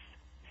office.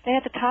 Stay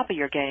at the top of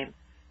your game.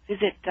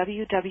 Visit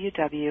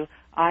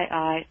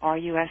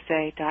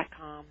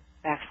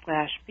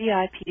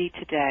www.iirusa.com/BIPD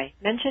today.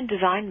 Mention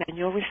Design and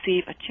you'll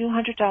receive a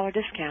 $200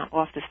 discount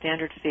off the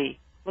standard fee.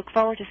 Look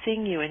forward to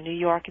seeing you in New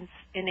York in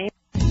April.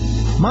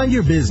 Mind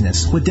Your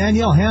Business with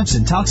Danielle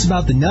Hampson talks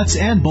about the nuts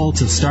and bolts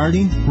of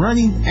starting,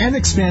 running, and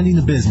expanding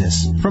a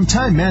business. From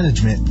time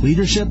management,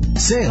 leadership,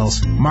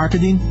 sales,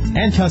 marketing,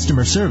 and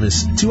customer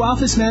service to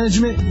office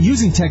management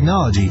using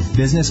technology,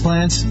 business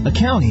plans,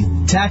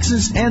 accounting,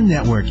 taxes, and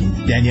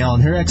networking. Danielle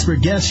and her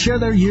expert guests share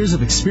their years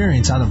of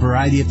experience on a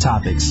variety of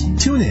topics.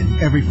 Tune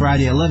in every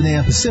Friday at 11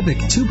 a.m. Pacific,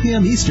 2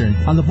 p.m. Eastern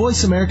on the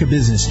Voice America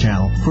Business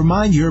Channel for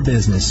Mind Your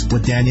Business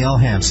with Danielle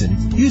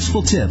Hampson.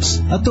 Useful tips,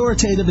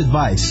 authoritative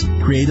advice,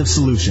 creative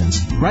solutions.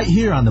 Right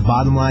here on the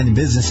Bottom Line in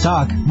Business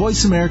Talk,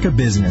 Voice America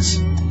Business.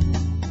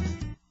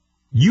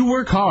 You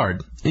work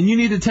hard, and you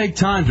need to take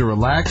time to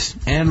relax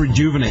and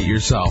rejuvenate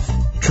yourself.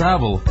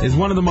 Travel is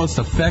one of the most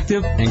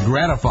effective and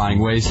gratifying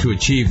ways to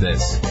achieve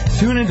this.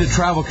 Tune into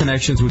Travel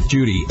Connections with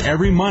Judy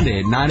every Monday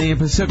at 9 a.m.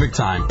 Pacific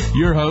Time.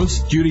 Your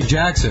host, Judy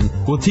Jackson,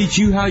 will teach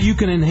you how you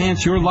can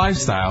enhance your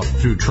lifestyle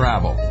through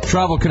travel.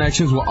 Travel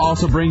Connections will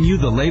also bring you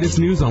the latest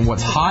news on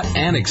what's hot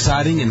and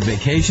exciting in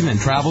vacation and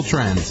travel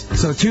trends.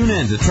 So tune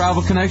in to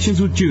Travel Connections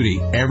with Judy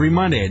every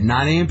Monday at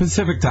 9 a.m.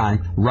 Pacific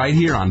Time right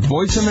here on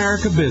Voice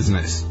America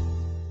Business.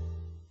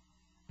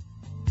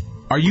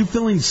 Are you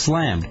feeling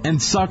slammed and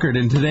suckered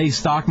in today's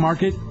stock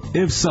market?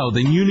 If so,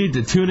 then you need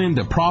to tune in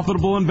to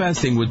Profitable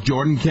Investing with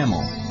Jordan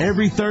Kimmel.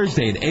 Every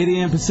Thursday at 8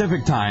 a.m.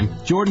 Pacific Time,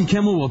 Jordan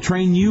Kimmel will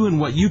train you in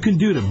what you can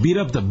do to beat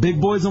up the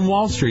big boys on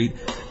Wall Street,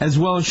 as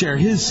well as share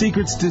his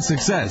secrets to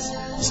success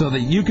so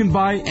that you can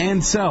buy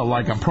and sell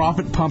like a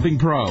profit-pumping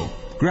pro.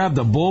 Grab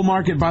the bull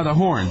market by the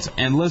horns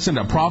and listen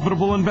to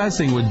Profitable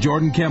Investing with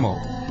Jordan Kimmel.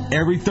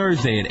 Every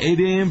Thursday at 8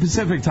 a.m.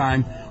 Pacific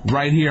Time,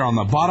 right here on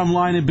the Bottom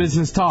Line in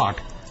Business Talk,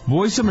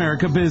 Voice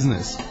America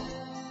Business.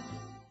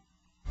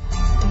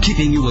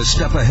 Keeping you a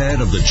step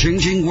ahead of the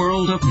changing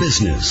world of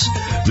business.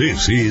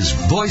 This is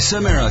Voice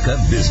America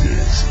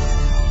Business.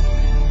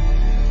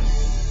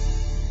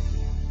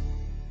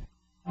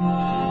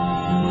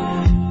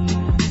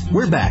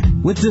 We're back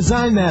with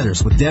Design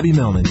Matters with Debbie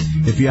Millman.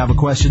 If you have a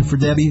question for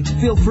Debbie,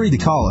 feel free to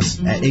call us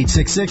at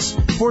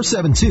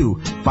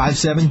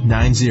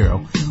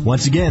 866-472-5790.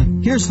 Once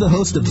again, here's the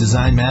host of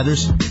Design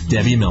Matters,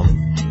 Debbie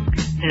Millman.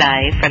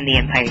 Live from the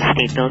Empire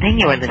State Building,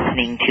 you are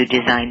listening to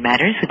Design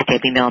Matters with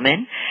Debbie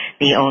Millman,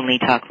 the only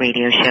talk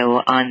radio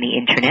show on the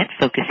Internet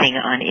focusing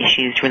on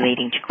issues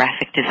relating to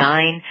graphic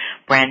design,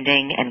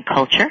 branding, and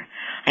culture.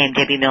 I am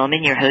Debbie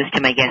Millman, your host,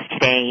 and my guest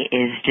today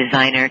is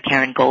designer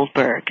Carin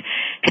Goldberg. If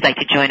you'd like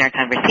to join our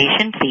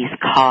conversation, please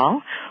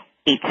call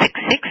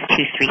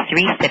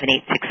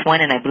 866-233-7861,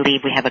 and I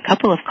believe we have a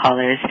couple of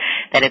callers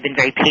that have been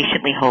very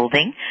patiently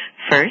holding.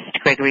 First,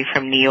 Gregory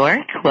from New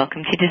York.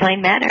 Welcome to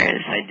Design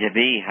Matters. Hi,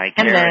 Debbie. Hi,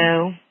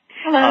 Carin.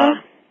 Hello.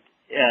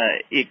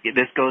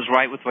 This goes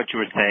right with what you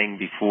were saying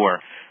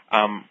before.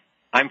 I'm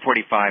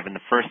 45, and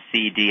the first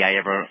CD I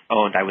ever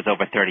owned, I was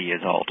over 30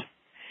 years old.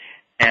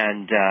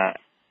 And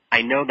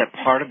I know that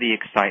part of the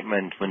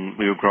excitement when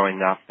we were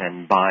growing up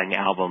and buying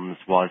albums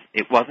was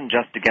it wasn't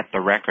just to get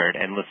the record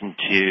and listen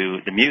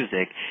to the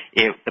music.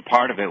 The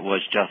part of it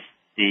was just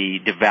the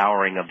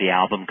devouring of the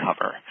album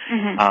cover,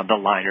 the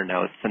liner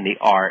notes and the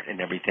art and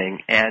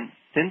everything. And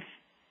since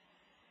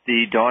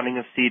the dawning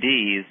of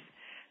CDs,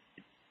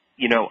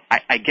 you know,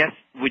 I guess,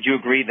 would you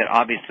agree that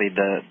obviously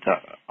the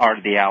art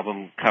of the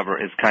album cover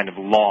is kind of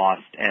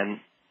lost?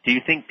 And do you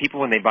think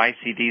people, when they buy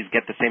CDs,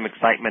 get the same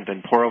excitement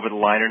and pour over the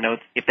liner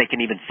notes if they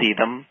can even see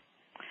them?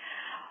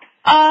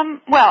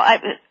 Well, I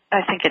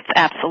think it's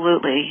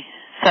absolutely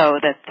so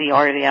that the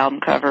art of the album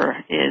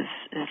cover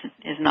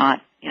is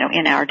not,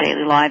 in our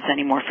daily lives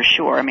anymore for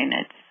sure. I mean,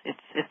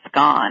 it's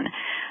gone.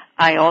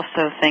 I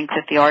also think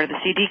that the art of the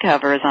CD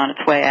cover is on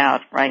its way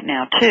out right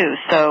now too.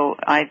 So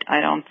I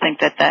don't think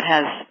that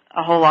has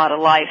a whole lot of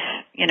life.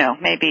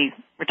 Maybe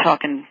we're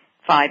talking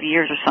 5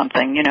 years or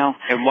something.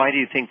 And why do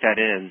you think that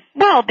is?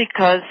 Well,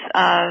 because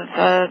of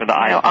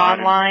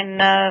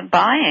online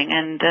buying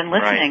and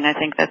listening. Right. I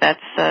think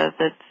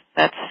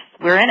that's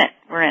we're in it.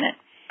 We're in it.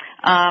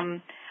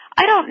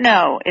 I don't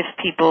know if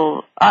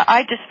people.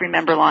 I just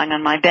remember lying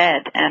on my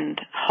bed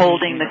and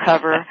holding the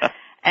cover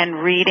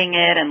and reading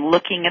it and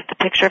looking at the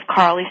picture of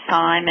Carly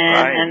Simon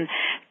and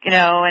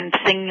and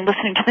singing,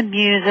 listening to the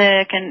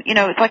music, and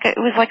it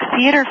was like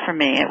theater for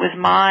me. It was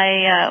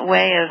my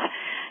way of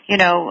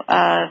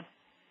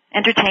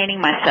entertaining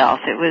myself.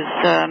 It was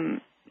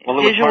visual,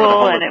 was part of the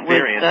whole and it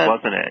was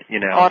wasn't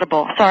it?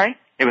 Audible. Sorry.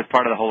 It was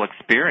part of the whole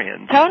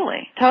experience.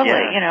 Totally.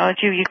 Yeah.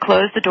 You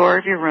closed the door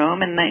of your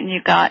room, and then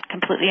you got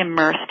completely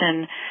immersed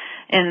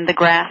in the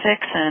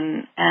graphics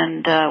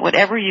and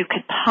whatever you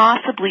could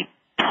possibly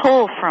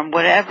pull from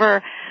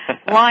whatever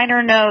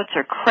liner notes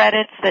or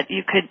credits that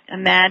you could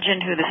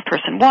imagine who this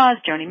person was,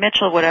 Joni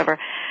Mitchell, whatever.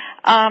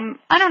 I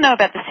don't know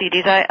about the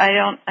CDs. I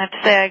don't have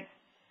to say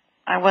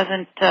I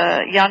wasn't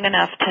young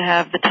enough to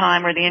have the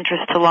time or the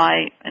interest to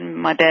lie in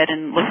my bed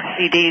and look at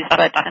CDs, so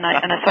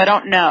I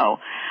don't know.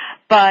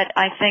 But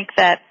I think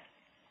that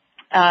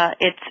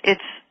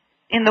it's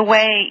in the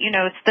way,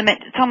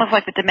 it's almost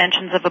like the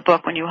dimensions of a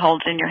book when you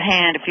hold it in your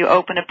hand. If you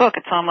open a book,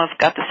 it's almost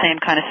got the same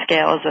kind of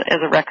scale as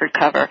a record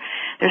cover.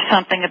 There's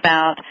something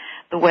about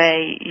the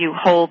way you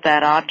hold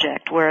that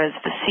object, whereas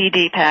the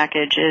CD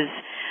package is,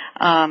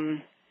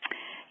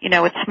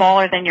 it's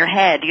smaller than your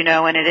head,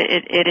 and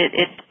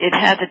it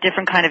has a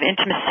different kind of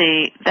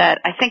intimacy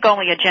that I think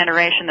only a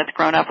generation that's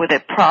grown up with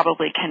it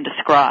probably can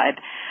describe.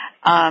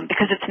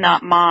 Because it's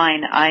not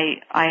mine,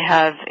 I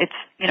have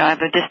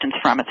a distance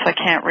from it, so I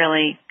can't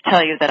really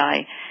tell you that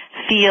I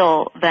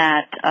feel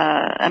that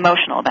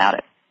emotional about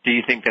it. Do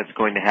you think that's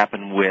going to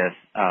happen with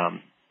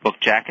book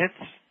jackets?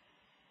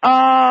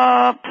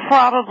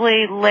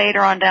 Probably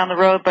later on down the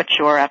road, but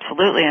sure,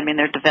 absolutely. I mean,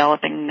 they're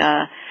developing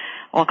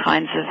all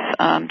kinds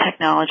of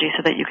technology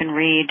so that you can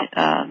read,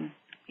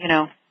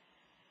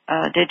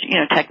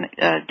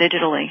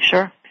 digitally.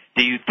 Sure.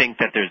 Do you think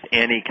that there's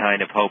any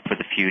kind of hope for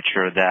the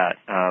future, that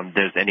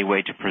there's any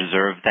way to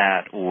preserve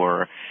that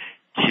or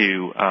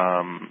to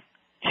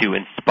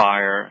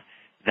inspire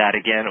that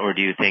again, or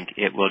do you think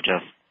it will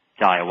just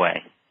die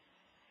away?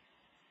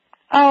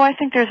 Oh, I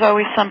think there's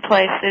always some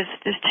place.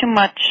 There's too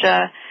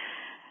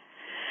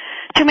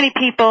many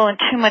people and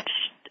too much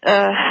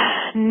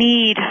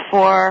need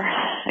for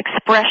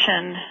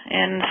expression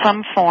in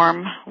some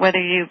form. Whether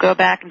you go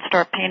back and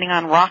start painting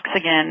on rocks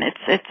again,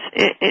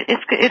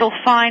 it'll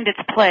find its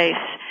place.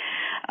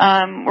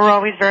 We're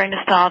always very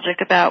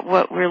nostalgic about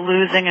what we're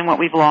losing and what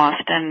we've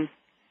lost, and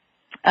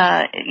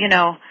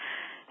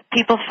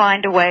people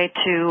find a way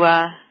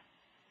to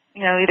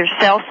either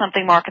sell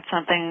something, market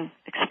something,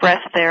 express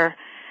their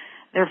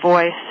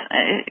voice.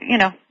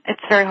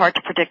 It's very hard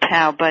to predict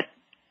how, but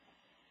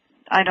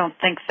I don't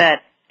think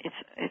that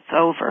it's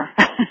over.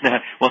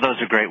 Well, those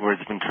are great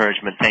words of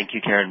encouragement. Thank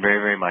you, Carin, very,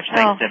 very much.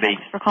 Thanks, Debbie.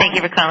 Thank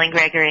you for calling,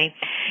 Gregory.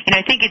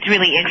 I think it's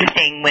really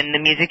interesting when the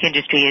music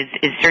industry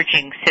is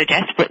searching so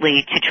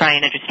desperately to try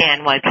and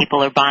understand why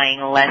people are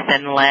buying less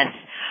and less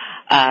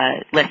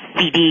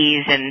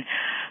CDs and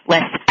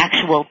less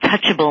actual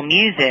touchable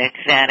music,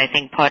 that I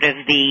think part of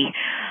the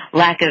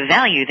lack of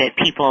value that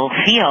people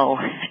feel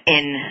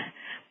in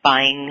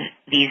buying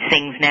these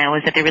things now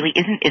is that there really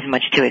isn't as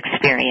much to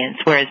experience,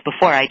 whereas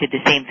before I did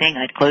the same thing.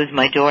 I'd close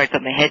my door, I'd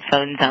put my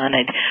headphones on,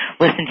 I'd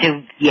listen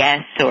to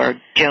Yes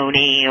or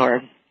Joni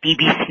or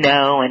B.B.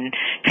 Snow and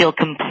feel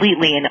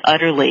completely and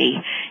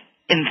utterly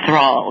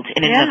enthralled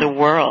in another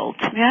world.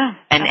 Yeah.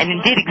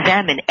 And did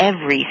examine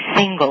every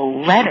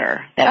single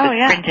letter that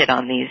was printed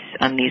on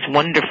these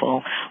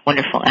wonderful,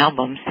 wonderful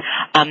albums.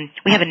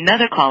 We have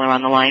another caller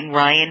on the line,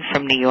 Ryan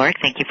from New York.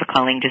 Thank you for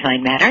calling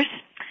Design Matters.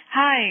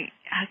 Hi,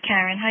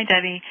 Carin. Hi,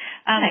 Debbie.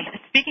 Hi.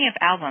 Speaking of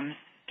albums,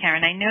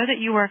 Carin, I know that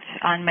you worked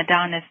on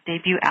Madonna's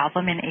debut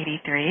album in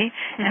 '83,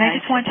 and I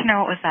just want to know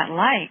what was that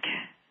like.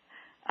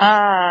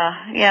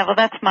 Well,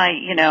 that's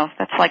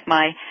that's like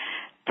my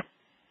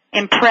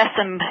impress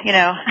them,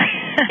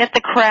 get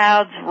the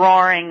crowds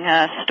roaring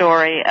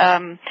story.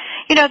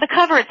 The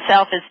cover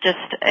itself is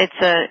just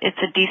it's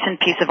a decent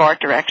piece of art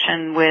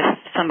direction with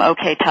some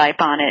okay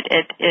type on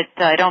it.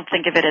 I don't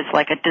think of it as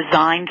like a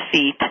design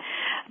feat,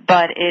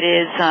 but it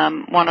is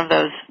one of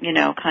those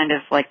kind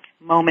of like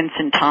moments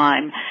in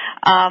time.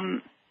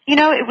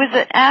 It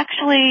was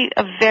actually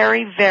a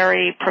very,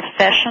 very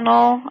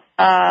professional,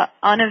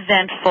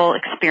 uneventful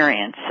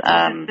experience.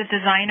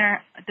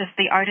 Does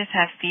the artist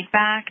have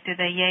feedback? Do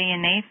they yay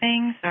and nay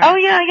things? Or? Oh,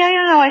 yeah.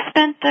 No, I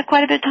spent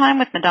quite a bit of time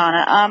with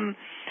Madonna.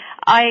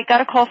 I got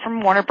a call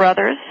from Warner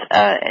Brothers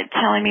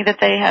telling me that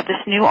they have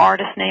this new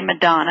artist named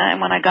Madonna, and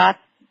when I got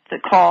the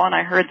call and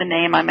I heard the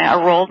name, I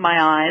rolled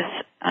my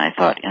eyes I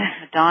thought,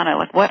 Madonna,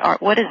 like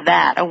what is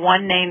that? A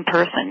one-name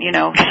person,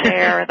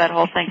 Cher, that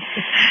whole thing.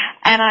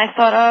 And I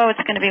thought,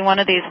 it's going to be one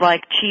of these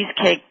like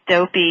cheesecake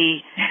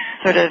dopey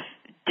sort of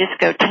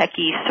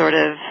discotheque-y sort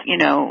of,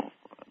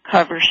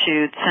 cover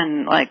shoots,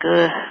 and like, all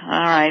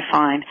right,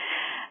 fine.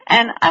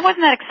 And I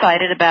wasn't that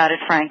excited about it,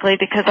 frankly,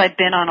 because I'd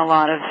been on a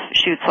lot of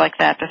shoots like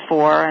that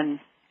before and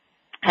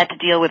had to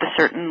deal with a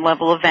certain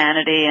level of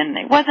vanity, and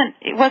it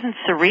wasn't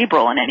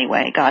cerebral in any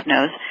way, God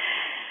knows.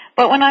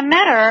 But when I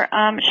met her,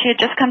 she had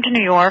just come to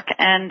New York,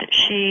 and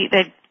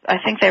I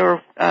think they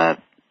were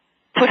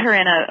put her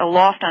in a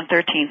loft on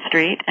 13th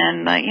Street,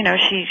 and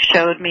she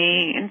showed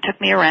me and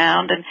took me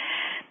around, and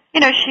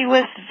she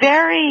was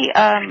very,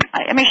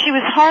 she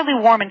was hardly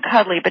warm and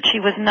cuddly, but she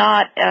was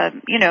not,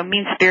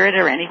 mean-spirited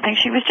or anything.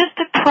 She was just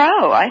a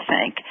pro, I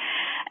think.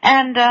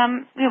 And,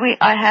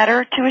 I had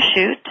her to a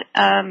shoot,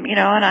 and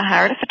I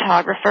hired a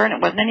photographer, and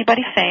it wasn't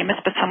anybody famous,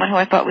 but someone who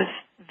I thought was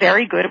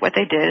very good at what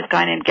they did, a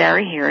guy named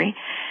Gary Heary.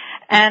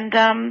 And,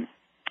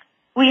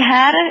 we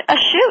had a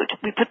shoot.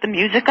 We put the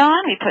music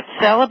on, we put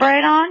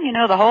Celebrate on,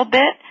 the whole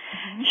bit.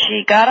 Mm-hmm.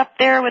 She got up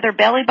there with her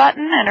belly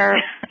button and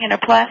her,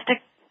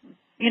 plastic,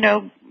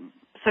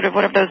 sort of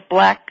one of those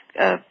black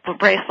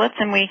bracelets,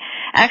 and we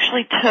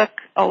actually took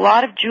a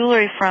lot of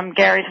jewelry from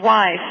Gary's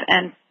wife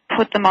and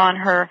put them on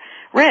her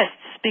wrists,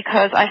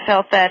 because I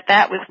felt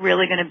that was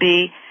really going to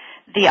be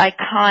the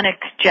iconic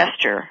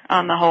gesture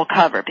on the whole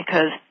cover,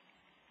 because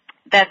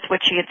that's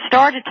what she had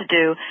started to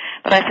do.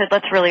 But I said,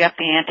 let's really up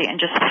the ante and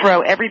just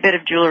throw every bit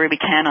of jewelry we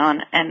can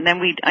on. And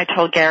then I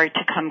told Gary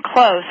to come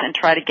close and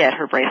try to get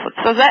her bracelet.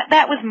 So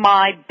that was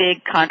my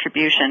big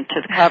contribution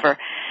to the cover.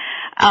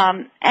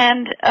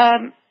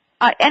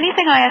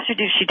 Anything I asked her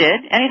to do, she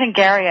did. Anything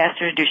Gary asked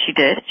her to do, she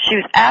did. She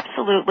was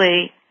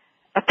absolutely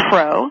a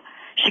pro.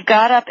 She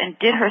got up and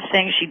did her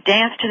thing. She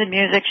danced to the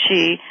music.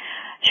 She's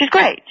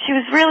great. She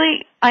was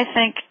really, I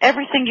think,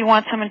 everything you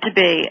want someone to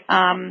be.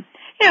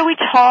 We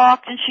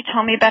talked, and she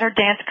told me about her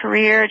dance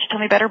career. She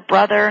told me about her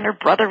brother, and her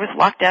brother was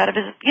locked out of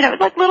his,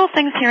 like little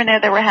things here and there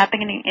that were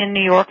happening in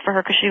New York for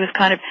her, because she was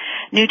kind of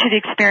new to the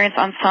experience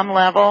on some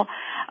level,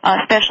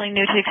 especially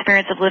new to the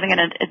experience of living in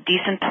a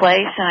decent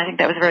place, and I think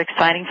that was very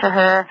exciting for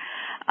her.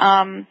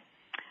 I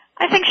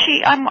think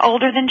I'm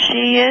older than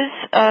she is,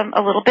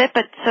 a little bit,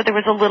 but so there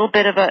was a little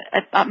bit of a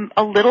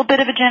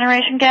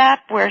generation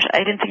gap where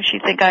I didn't think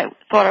I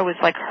thought I was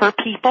like her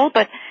people,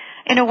 but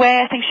in a way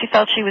I think she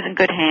felt she was in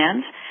good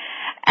hands.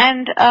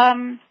 And,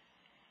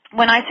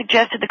 when I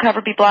suggested the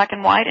cover be black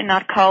and white and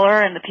not color,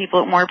 and the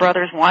people at Warner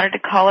Brothers wanted to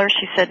color,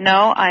 she said,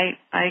 no, I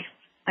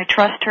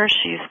trust her.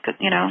 She's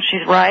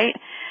right.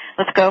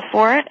 Let's go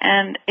for it.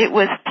 And it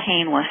was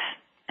painless.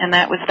 And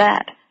that was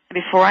that.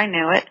 Before I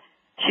knew it,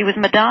 she was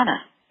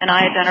Madonna, and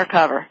I had done her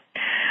cover.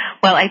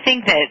 Well, I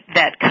think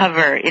that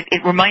cover,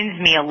 it reminds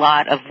me a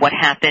lot of what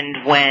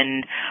happened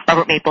when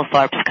Robert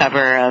Mapplethorpe's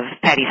cover of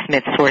Patti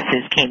Smith's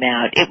Horses came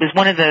out. It was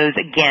one of those,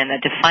 again,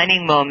 a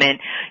defining moment.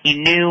 You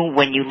knew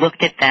when you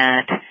looked at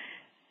that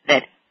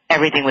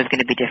everything was going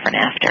to be different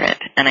after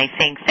it. And I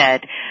think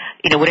that,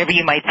 whatever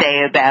you might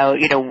say about,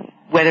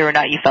 whether or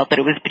not you felt that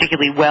it was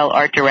particularly well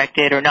art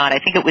directed or not, I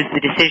think it was the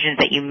decisions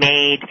that you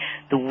made,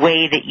 the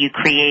way that you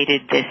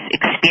created this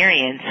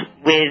experience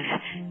with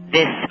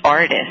this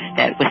artist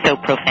that was so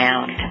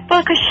profound.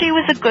 Well, because she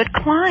was a good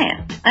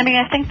client.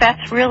 I think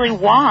that's really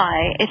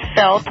why it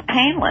felt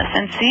painless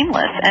and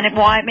seamless, and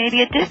why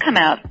maybe it did come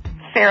out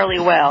fairly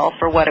well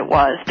for what it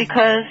was,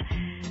 because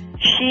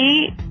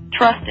she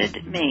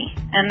trusted me,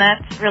 and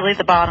that's really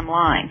the bottom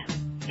line,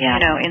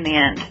 in the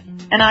end.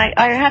 And I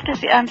have to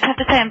say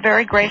I'm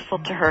very grateful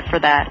to her for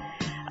that.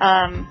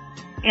 And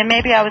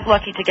maybe I was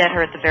lucky to get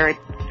her at the very,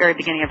 very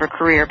beginning of her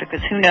career,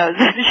 because who knows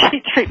if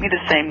she'd treat me the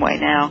same way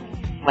now.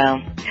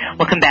 Well,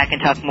 we'll come back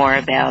and talk more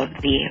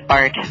about the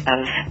art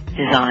of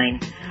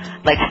design.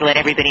 I'd like to let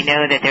everybody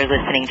know that they're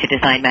listening to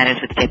Design Matters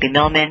with Debbie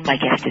Millman. My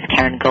guest is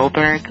Carin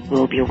Goldberg.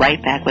 We'll be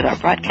right back with our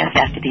broadcast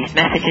after these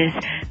messages,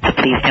 so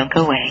please don't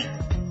go away.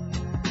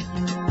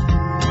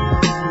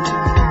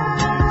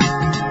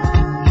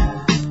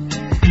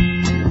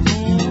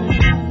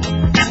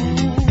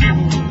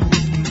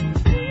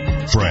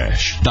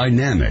 Fresh,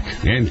 dynamic,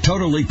 and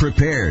totally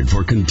prepared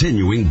for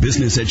continuing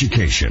business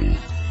education.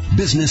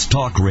 Business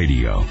Talk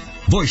Radio.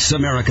 Voice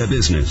America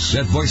Business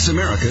at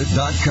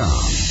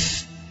voiceamerica.com.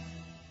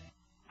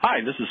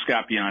 Hi, this is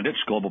Scott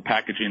Beyondich, Global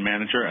Packaging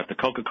Manager at the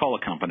Coca-Cola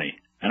Company.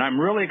 And I'm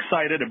really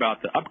excited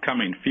about the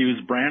upcoming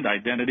Fuse Brand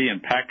Identity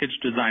and Package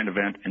Design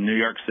event in New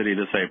York City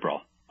this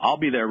April. I'll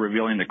be there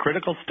revealing the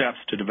critical steps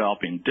to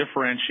developing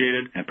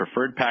differentiated and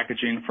preferred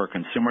packaging for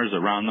consumers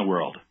around the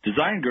world.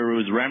 Design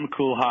gurus Rem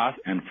Koolhaas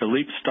and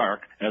Philippe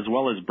Stark, as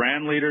well as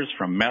brand leaders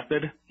from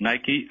Method,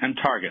 Nike, and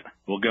Target,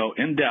 will go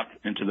in-depth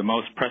into the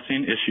most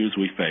pressing issues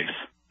we face.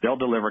 They'll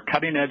deliver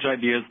cutting-edge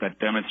ideas that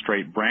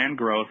demonstrate brand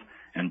growth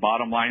and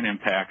bottom-line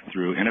impact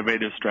through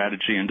innovative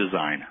strategy and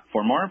design.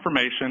 For more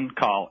information,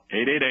 call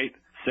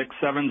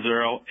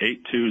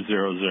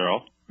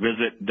 888-670-8200.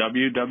 Visit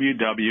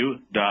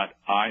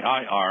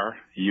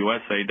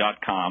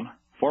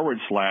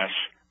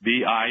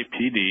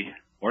www.iirusa.com/BIPD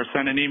or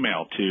send an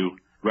email to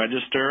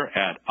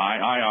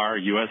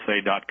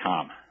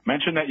register@iirusa.com.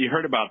 Mention that you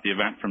heard about the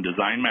event from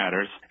Design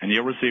Matters, and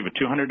you'll receive a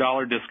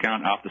 $200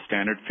 discount off the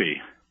standard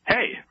fee.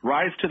 Hey,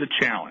 rise to the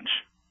challenge.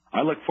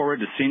 I look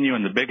forward to seeing you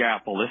in the Big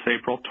Apple this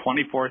April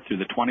 24th through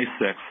the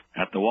 26th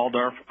at the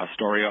Waldorf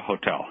Astoria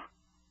Hotel.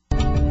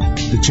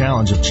 The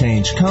challenge of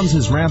change comes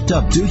as ramped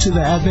up due to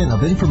the advent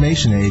of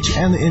information age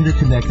and the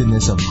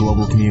interconnectedness of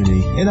global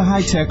community. In a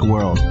high-tech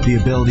world, the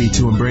ability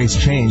to embrace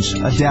change,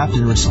 adapt,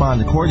 and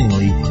respond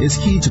accordingly is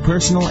key to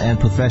personal and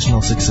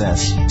professional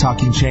success.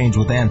 Talking Change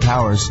with Ann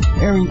Powers,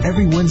 airing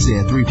every Wednesday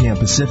at 3 p.m.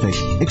 Pacific,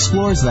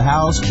 explores the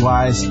hows,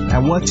 whys,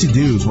 and what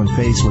to-dos when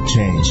faced with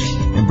change.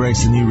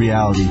 Embrace the new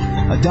reality.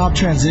 Adopt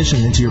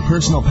transition into your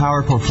personal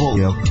power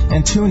portfolio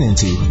and tune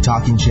into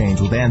Talking Change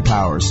with Ann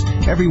Powers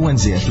every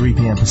Wednesday at 3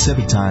 p.m.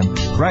 Pacific Time,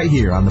 right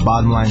here on the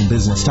Bottom Line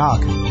Business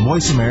Talk,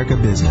 Voice America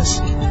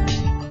Business.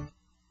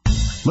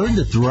 Learn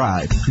to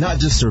thrive, not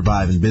just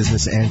survive in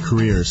business and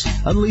careers.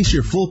 Unleash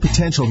your full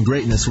potential and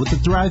greatness with the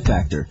Thrive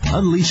Factor,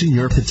 unleashing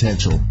your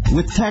potential.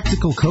 With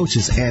tactical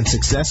coaches and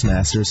success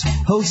masters,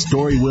 hosts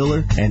Dory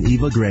Willer and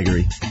Eva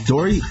Gregory.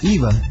 Dory,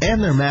 Eva,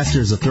 and their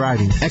Masters of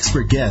Thriving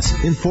expert guests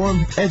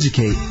inform,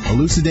 educate,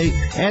 elucidate,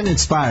 and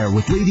inspire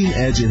with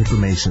leading-edge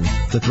information.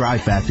 The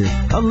Thrive Factor,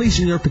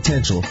 unleashing your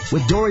potential,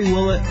 with Dory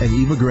Willer and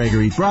Eva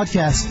Gregory,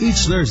 broadcasts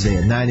each Thursday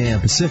at 9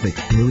 a.m. Pacific,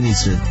 noon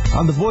Eastern,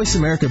 on the Voice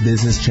America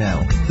Business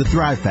Channel. The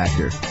Thrive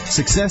Factor.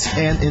 Success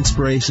and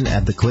inspiration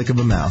at the click of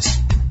a mouse.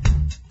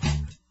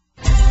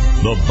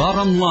 The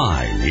bottom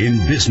line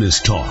in business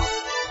talk.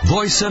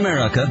 Voice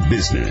America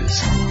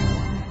Business.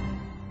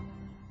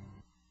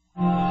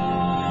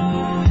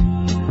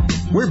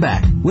 We're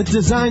back with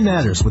Design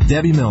Matters with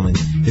Debbie Millman.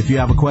 If you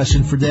have a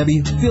question for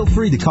Debbie, feel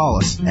free to call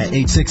us at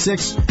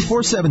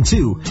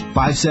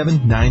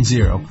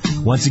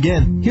 866-472-5790. Once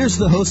again, here's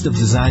the host of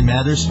Design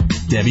Matters,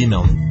 Debbie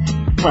Millman.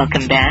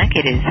 Welcome back.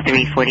 It is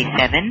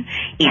 3:47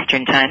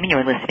 Eastern Time, and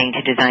you're listening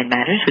to Design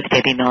Matters with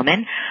Debbie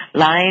Millman,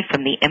 live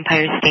from the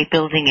Empire State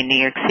Building in New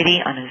York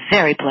City on a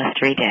very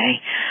blustery day.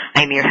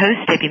 I'm your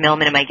host, Debbie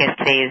Millman, and my guest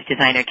today is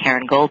designer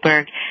Carin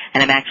Goldberg,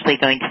 and I'm actually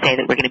going to say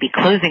that we're going to be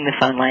closing the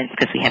phone lines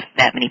because we have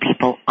that many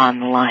people on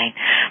the line.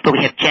 But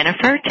we have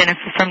Jennifer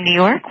from New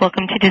York.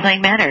 Welcome to Design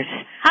Matters.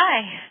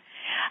 Hi.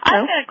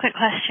 I've got a quick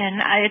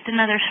question. It's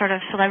another sort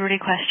of celebrity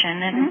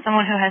question, and it's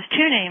someone who has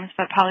two names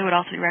but probably would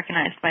also be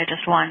recognized by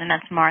just one, and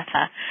that's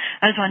Martha.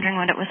 I was wondering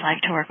what it was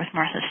like to work with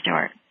Martha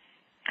Stewart.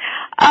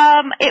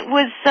 It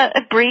was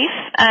brief,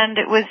 and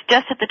it was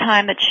just at the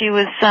time that she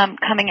was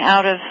coming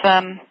out of,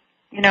 her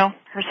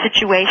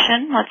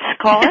situation, let's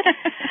call it.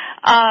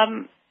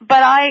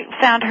 But I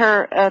found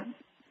her,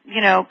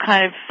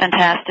 kind of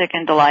fantastic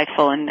and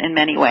delightful in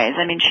many ways.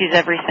 I mean, she's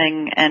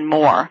everything and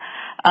more.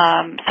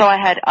 So I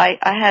had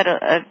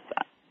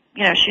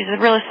she's a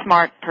really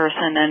smart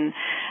person, and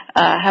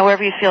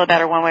however you feel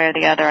about her one way or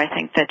the other, I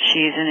think that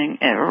she's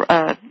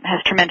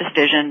has tremendous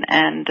vision.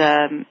 And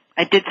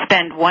I did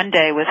spend one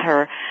day with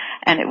her,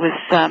 and it was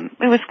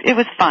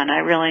fun. I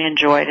really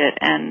enjoyed it,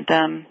 and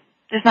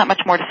there's not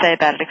much more to say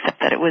about it except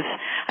that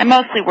I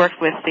mostly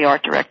worked with the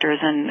art directors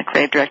and the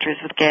creative directors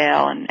with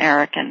Gail and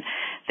Eric, and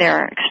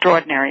they're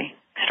extraordinary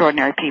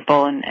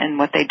people in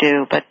what they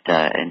do. But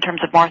in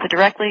terms of Martha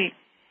directly,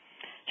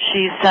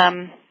 she's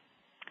a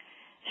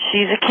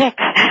kick.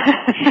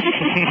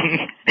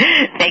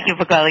 Thank you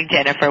for calling,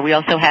 Jennifer. We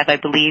also have, I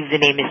believe, the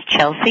name is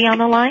Chelsea on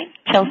the line.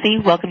 Chelsea,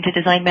 welcome to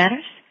Design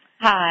Matters.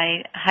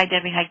 Hi. Hi,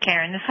 Debbie. Hi,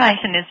 Carin. This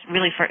question is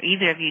really for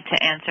either of you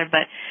to answer,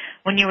 but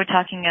when you were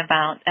talking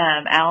about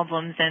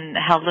albums and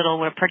how little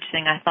we're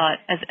purchasing, I thought,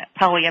 as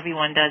probably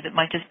everyone does, it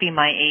might just be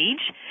my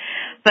age.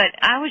 But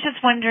I was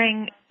just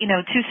wondering,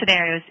 two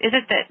scenarios. Is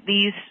it that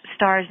these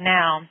stars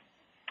now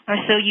are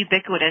so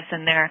ubiquitous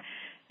and they're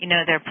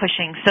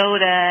pushing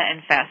soda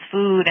and fast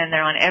food, and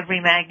they're on every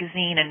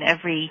magazine and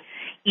every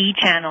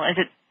e-channel? Is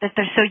it that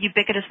they're so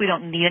ubiquitous we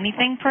don't need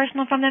anything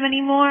personal from them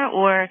anymore?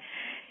 Or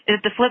is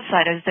it the flip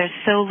side? Is there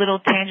so little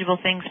tangible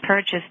things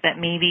purchased that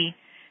maybe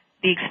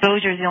the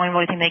exposure is the only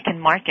really thing they can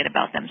market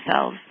about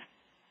themselves?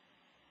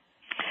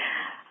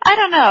 I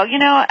don't know.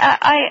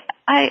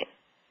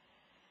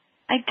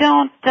 I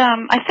don't,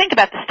 I think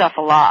about this stuff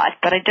a lot,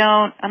 but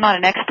I'm not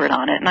an expert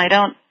on it, and I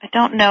don't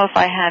know if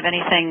I have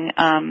anything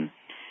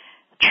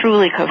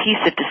truly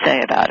cohesive to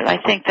say about it. I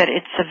think that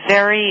it's a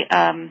very,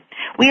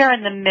 we are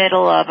in the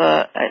middle of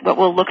what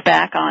we'll look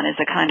back on as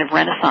a kind of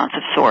renaissance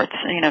of sorts,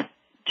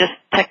 just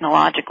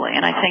technologically,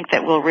 and I think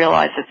that we'll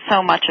realize that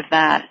so much of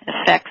that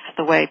affects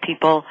the way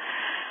people,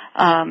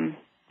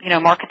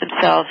 market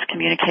themselves,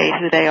 communicate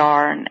who they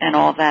are, and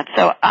all of that.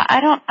 So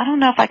I don't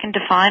know if I can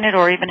define it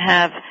or even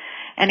have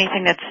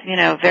anything that's,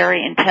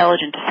 very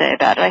intelligent to say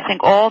about it. I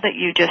think all that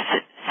you just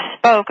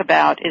spoke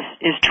about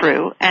is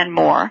true and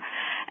more.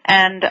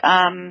 And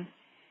I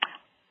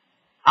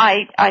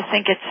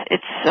think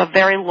it's a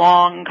very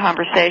long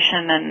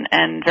conversation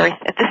and very,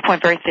 at this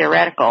point, very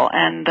theoretical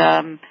and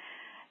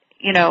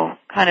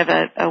kind of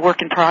a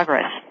work in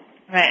progress.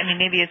 Right. I mean,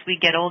 maybe as we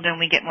get older and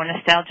we get more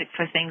nostalgic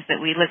for things that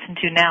we listen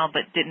to now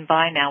but didn't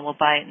buy now, we'll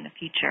buy it in the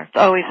future. It's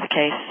always the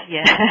case.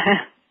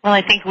 Yeah. Well,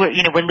 I think we're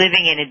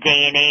living in a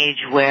day and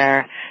age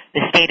where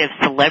the state of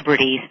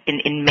celebrity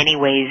in many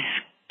ways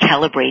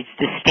calibrates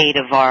the state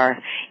of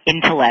our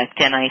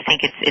intellect, and I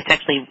think it's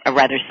actually a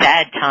rather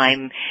sad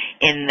time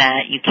in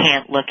that you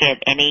can't look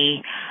at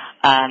any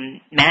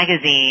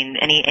magazine,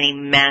 any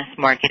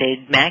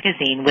mass-marketed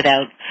magazine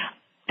without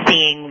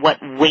seeing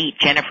what weight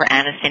Jennifer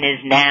Aniston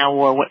is now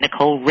or what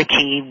Nicole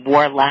Richie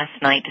wore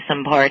last night to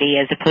some party,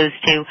 as opposed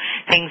to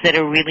things that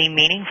are really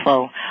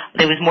meaningful.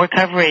 There was more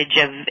coverage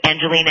of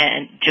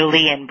Angelina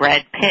Jolie and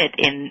Brad Pitt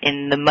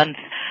in the month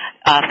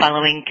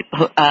following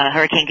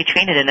Hurricane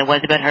Katrina than there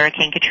was about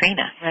Hurricane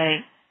Katrina.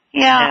 Right.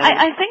 Yeah,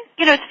 I think,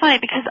 it's funny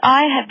because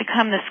I have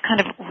become this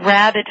kind of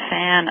rabid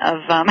fan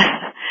of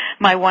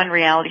my one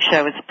reality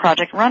show is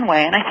Project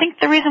Runway, and I think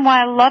the reason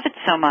why I love it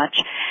so much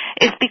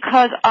is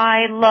because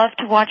I love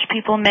to watch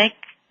people make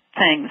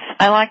things.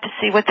 I like to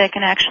see what they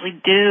can actually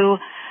do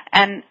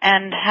and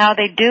how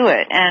they do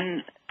it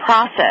and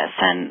process,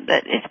 and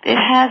that it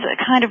has a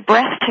kind of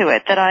breath to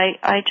it that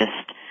I just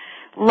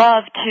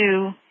love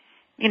to,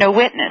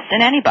 witness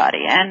in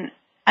anybody. And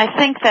I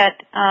think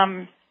that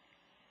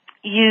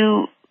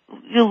you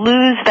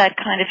lose that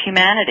kind of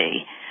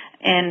humanity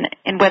in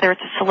whether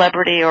it's a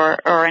celebrity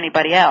or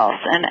anybody else.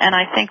 And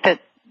I think that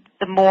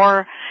the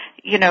more,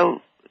 you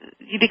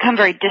become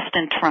very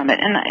distant from it.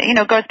 And,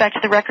 it goes back to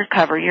the record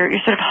cover. You're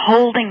sort of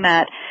holding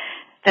that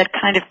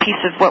kind of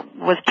piece of what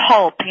was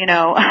pulp,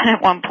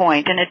 at one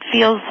point, and it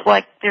feels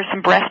like there's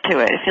some breath to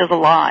it. It feels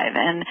alive.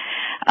 And,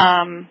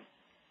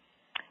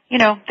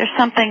 there's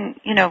something,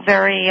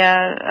 very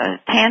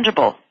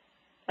tangible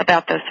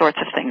about those sorts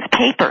of things.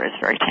 Paper is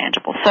very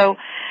tangible. So,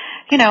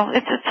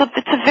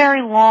 it's a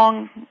very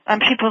long.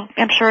 People,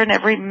 I'm sure, in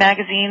every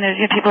magazine,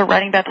 there's people are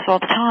writing about this all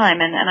the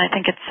time, and I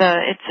think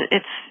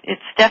it's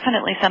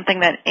definitely something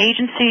that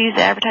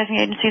advertising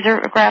agencies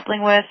are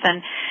grappling with,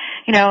 and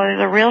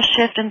there's a real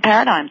shift in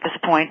paradigm at this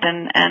point,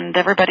 and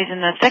everybody's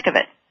in the thick of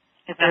it.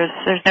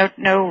 There's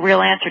no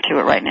real answer to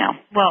it right now.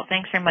 Well,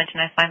 thanks very much,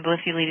 and I find both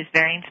you ladies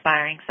very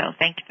inspiring, so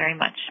thank you very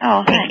much.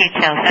 Oh, thank you,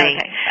 Chelsea.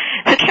 Okay.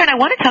 So, Carin, I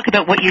want to talk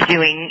about what you're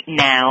doing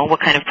now, what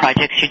kind of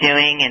projects you're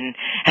doing, and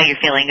how you're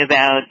feeling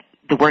about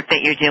the work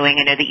that you're doing.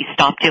 I know that you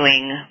stopped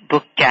doing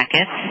book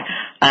jackets.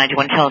 Do you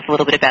want to tell us a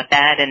little bit about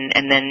that,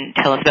 and then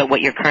tell us about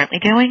what you're currently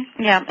doing?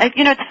 Yeah,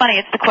 it's funny.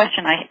 It's the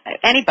question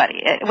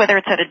anybody, whether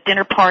it's at a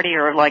dinner party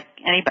or like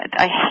anybody,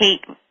 I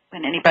hate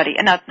when anybody,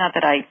 and not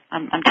that I'm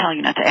telling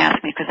you not to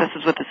ask me because this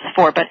is what this is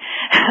for, but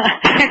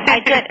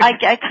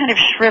I kind of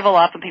shrivel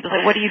up when people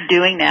say, "What are you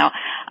doing now?"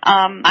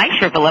 I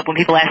shrivel up when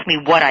people ask me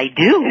what I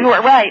do.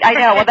 Right, I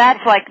know. Well,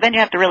 that's like, then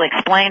you have to really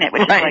explain it,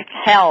 which is like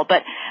hell.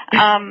 But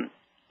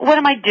what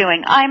am I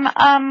doing? I'm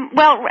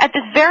well, at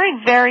this very,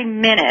 very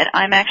minute,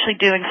 I'm actually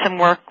doing some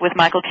work with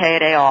Michael Kay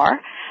at AR,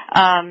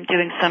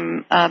 doing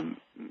some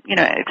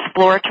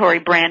exploratory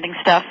branding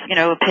stuff,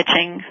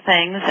 pitching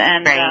things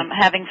and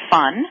having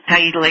fun. How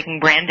are you liking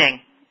branding?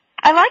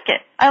 I like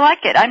it.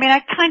 I mean, I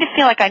kind of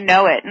feel like I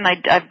know it, and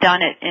I've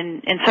done it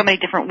in so many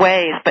different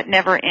ways, but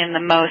never in the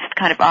most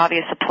kind of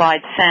obvious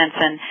applied sense.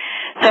 And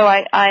so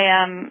I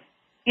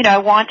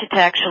wanted to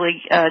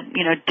actually,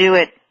 do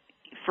it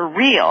for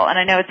real. And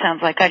I know it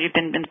sounds like, God, you've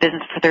been in the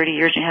business for 30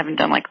 years and you haven't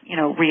done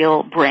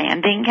real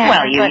branding.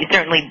 Well, you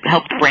certainly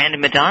helped brand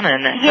Madonna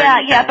in that.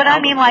 Yeah, but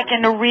I mean like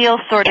in a real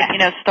sort of,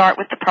 start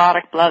with the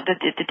product, blah,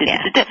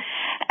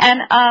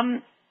 and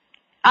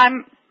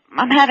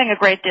I'm having a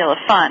great deal of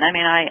fun. I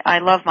mean, I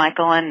love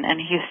Michael and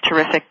he's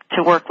terrific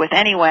to work with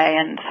anyway,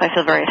 and so I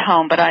feel very at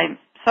home. But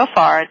so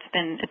far it's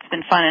been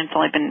fun, and it's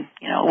only been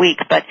a week.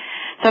 But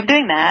so I'm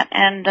doing that,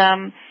 and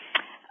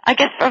I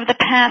guess over the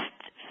past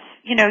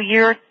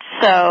year or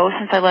so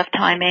since I left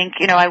Time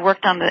Inc., I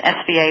worked on the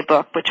SVA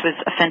book, which was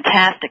a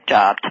fantastic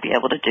job to be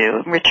able to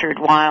do. Richard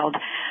Wild,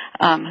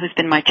 who's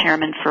been my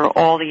chairman for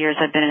all the years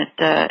I've been at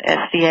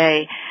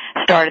SVA,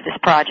 started this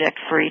project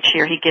for each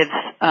year. He gives,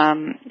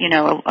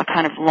 a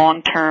kind of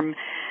long-term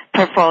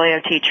portfolio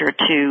teacher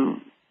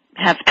to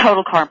have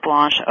total carte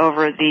blanche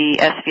over the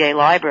SVA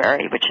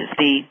library, which is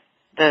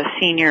the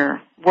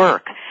senior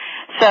work.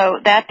 So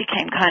that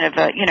became kind of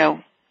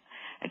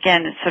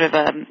again, it's sort of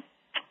a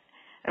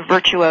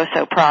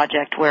virtuoso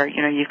project where,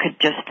 you could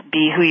just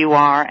be who you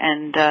are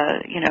and,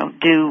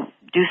 do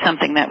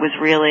something that was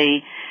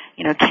really,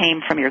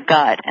 came from your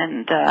gut.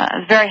 And, I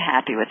was very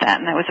happy with that.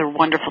 And that was a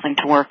wonderful thing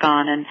to work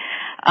on.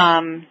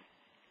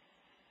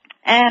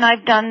 And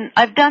I've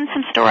done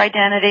some store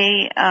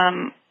identity,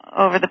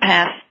 over the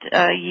past,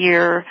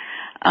 year.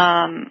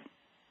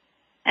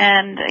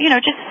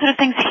 Just sort of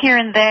things here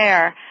and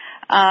there.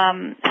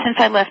 Since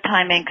I left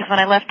Time Inc., because when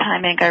I left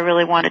Time Inc., I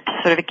really wanted to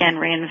sort of, again,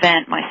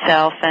 reinvent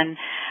myself and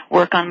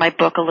work on my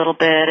book a little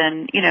bit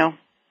and,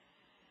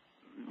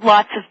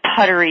 lots of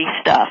puttery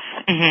stuff,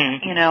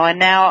 and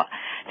now,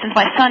 since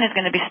my son is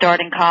going to be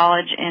starting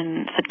college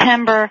in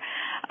September,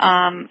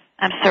 I'm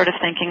sort of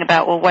thinking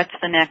about, well, what's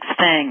the next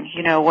thing?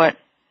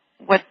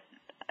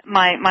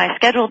 my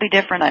schedule will be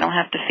different. I don't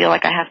have to feel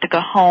like I have to go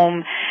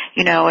home,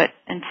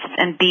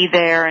 and be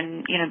there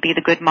and, be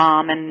the good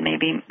mom, and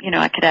maybe,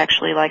 I could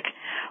actually like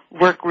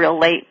work real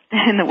late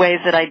in the ways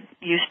that I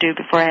used to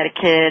before I had a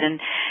kid. And,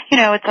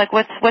 it's like,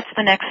 what's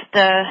the next,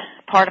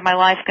 part of my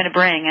life going to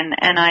bring?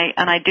 And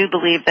I do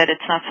believe that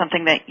it's not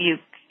something that you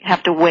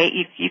have to wait.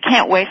 You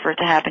can't wait for it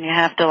to happen. You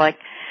have to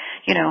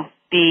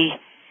be,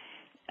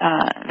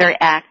 very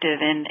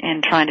active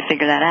in trying to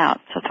figure that out.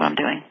 So that's what I'm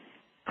doing.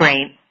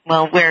 Great.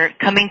 Well, we're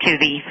coming to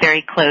the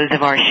very close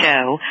of our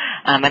show.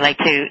 I'd like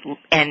to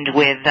end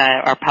with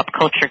our pop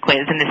culture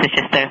quiz, and this is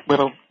just a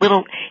little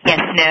yes,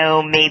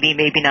 no, maybe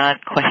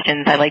not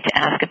questions I like to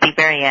ask at the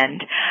very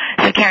end.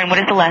 So, Carin, what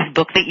is the last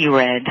book that you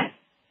read?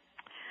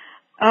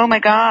 Oh, my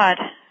God.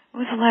 What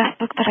was the last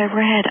book that I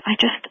read?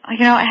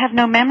 I have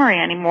no memory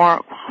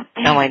anymore.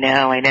 Oh, I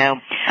know.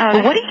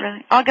 Oh, well,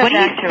 I'll go what do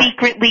back you to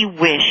secretly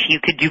wish you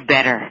could do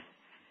better?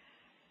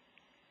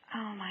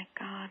 Oh, my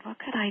God. What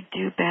could I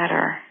do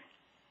better?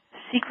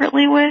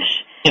 Secretly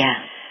wish? Yeah.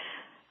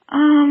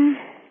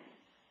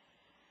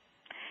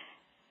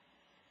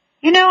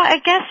 I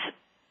guess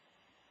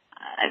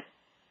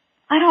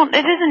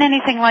it isn't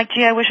anything like,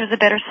 gee, I wish I was a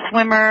better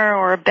swimmer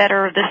or a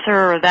better this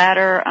or that,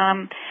 or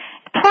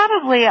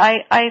probably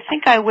I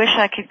think I wish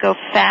I could go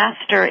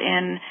faster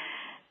in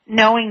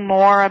knowing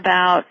more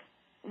about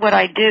what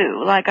I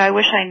do. Like, I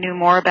wish I knew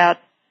more about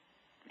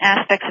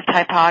aspects of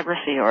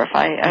typography, or if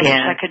I wish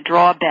I could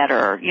draw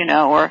better,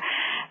 or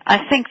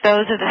I think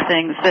those are the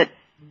things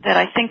that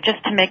I think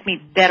just to make me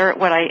better at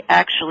what I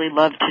actually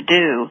love to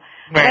do.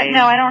 Right. But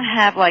no, I don't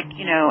have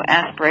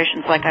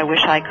aspirations like I wish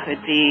I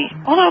could be.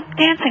 Although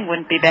dancing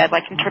wouldn't be bad,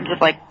 like in terms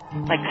of like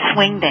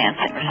swing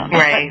dancing or something.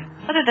 Right.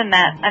 But other than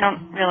that, I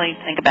don't really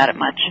think about it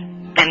much.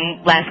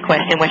 And last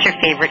question, what's your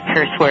favorite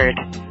curse word?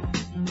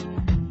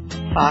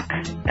 Fuck.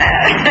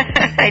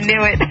 I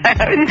knew it.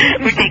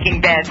 We're taking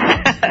bets.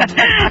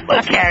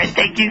 Well, Carin,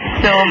 thank you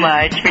so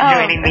much for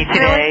joining me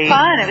today. It was really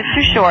fun. It was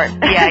too short.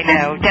 Yeah, I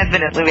know.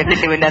 Definitely. We have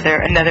to do another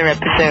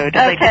episode.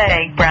 I'd like to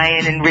thank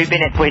Brian and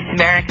Ruben at Voice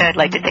America.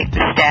 I'd like to thank the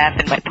staff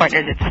and my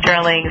partners at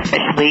Sterling,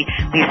 especially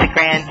Lisa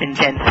Grant and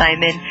Jen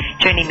Simon.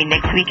 Joining me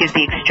next week is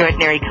the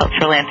extraordinary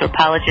cultural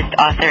anthropologist,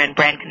 author, and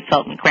brand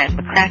consultant Grant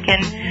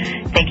McCracken.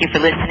 Thank you for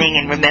listening,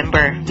 and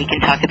remember, we can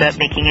talk about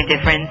making a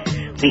difference,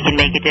 we can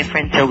make a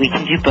difference, or we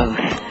can do both.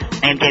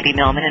 I am Debbie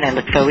Millman, and I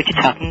look forward to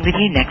talking with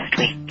you next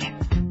week.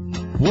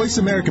 Voice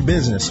America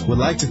Business would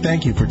like to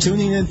thank you for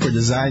tuning in for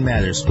Design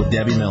Matters with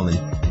Debbie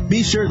Millman.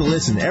 Be sure to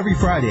listen every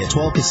Friday at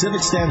 12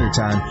 Pacific Standard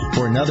Time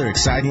for another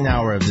exciting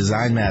hour of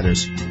Design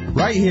Matters,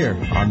 right here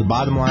on the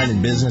Bottom Line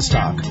in Business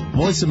Talk,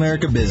 Voice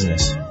America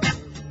Business.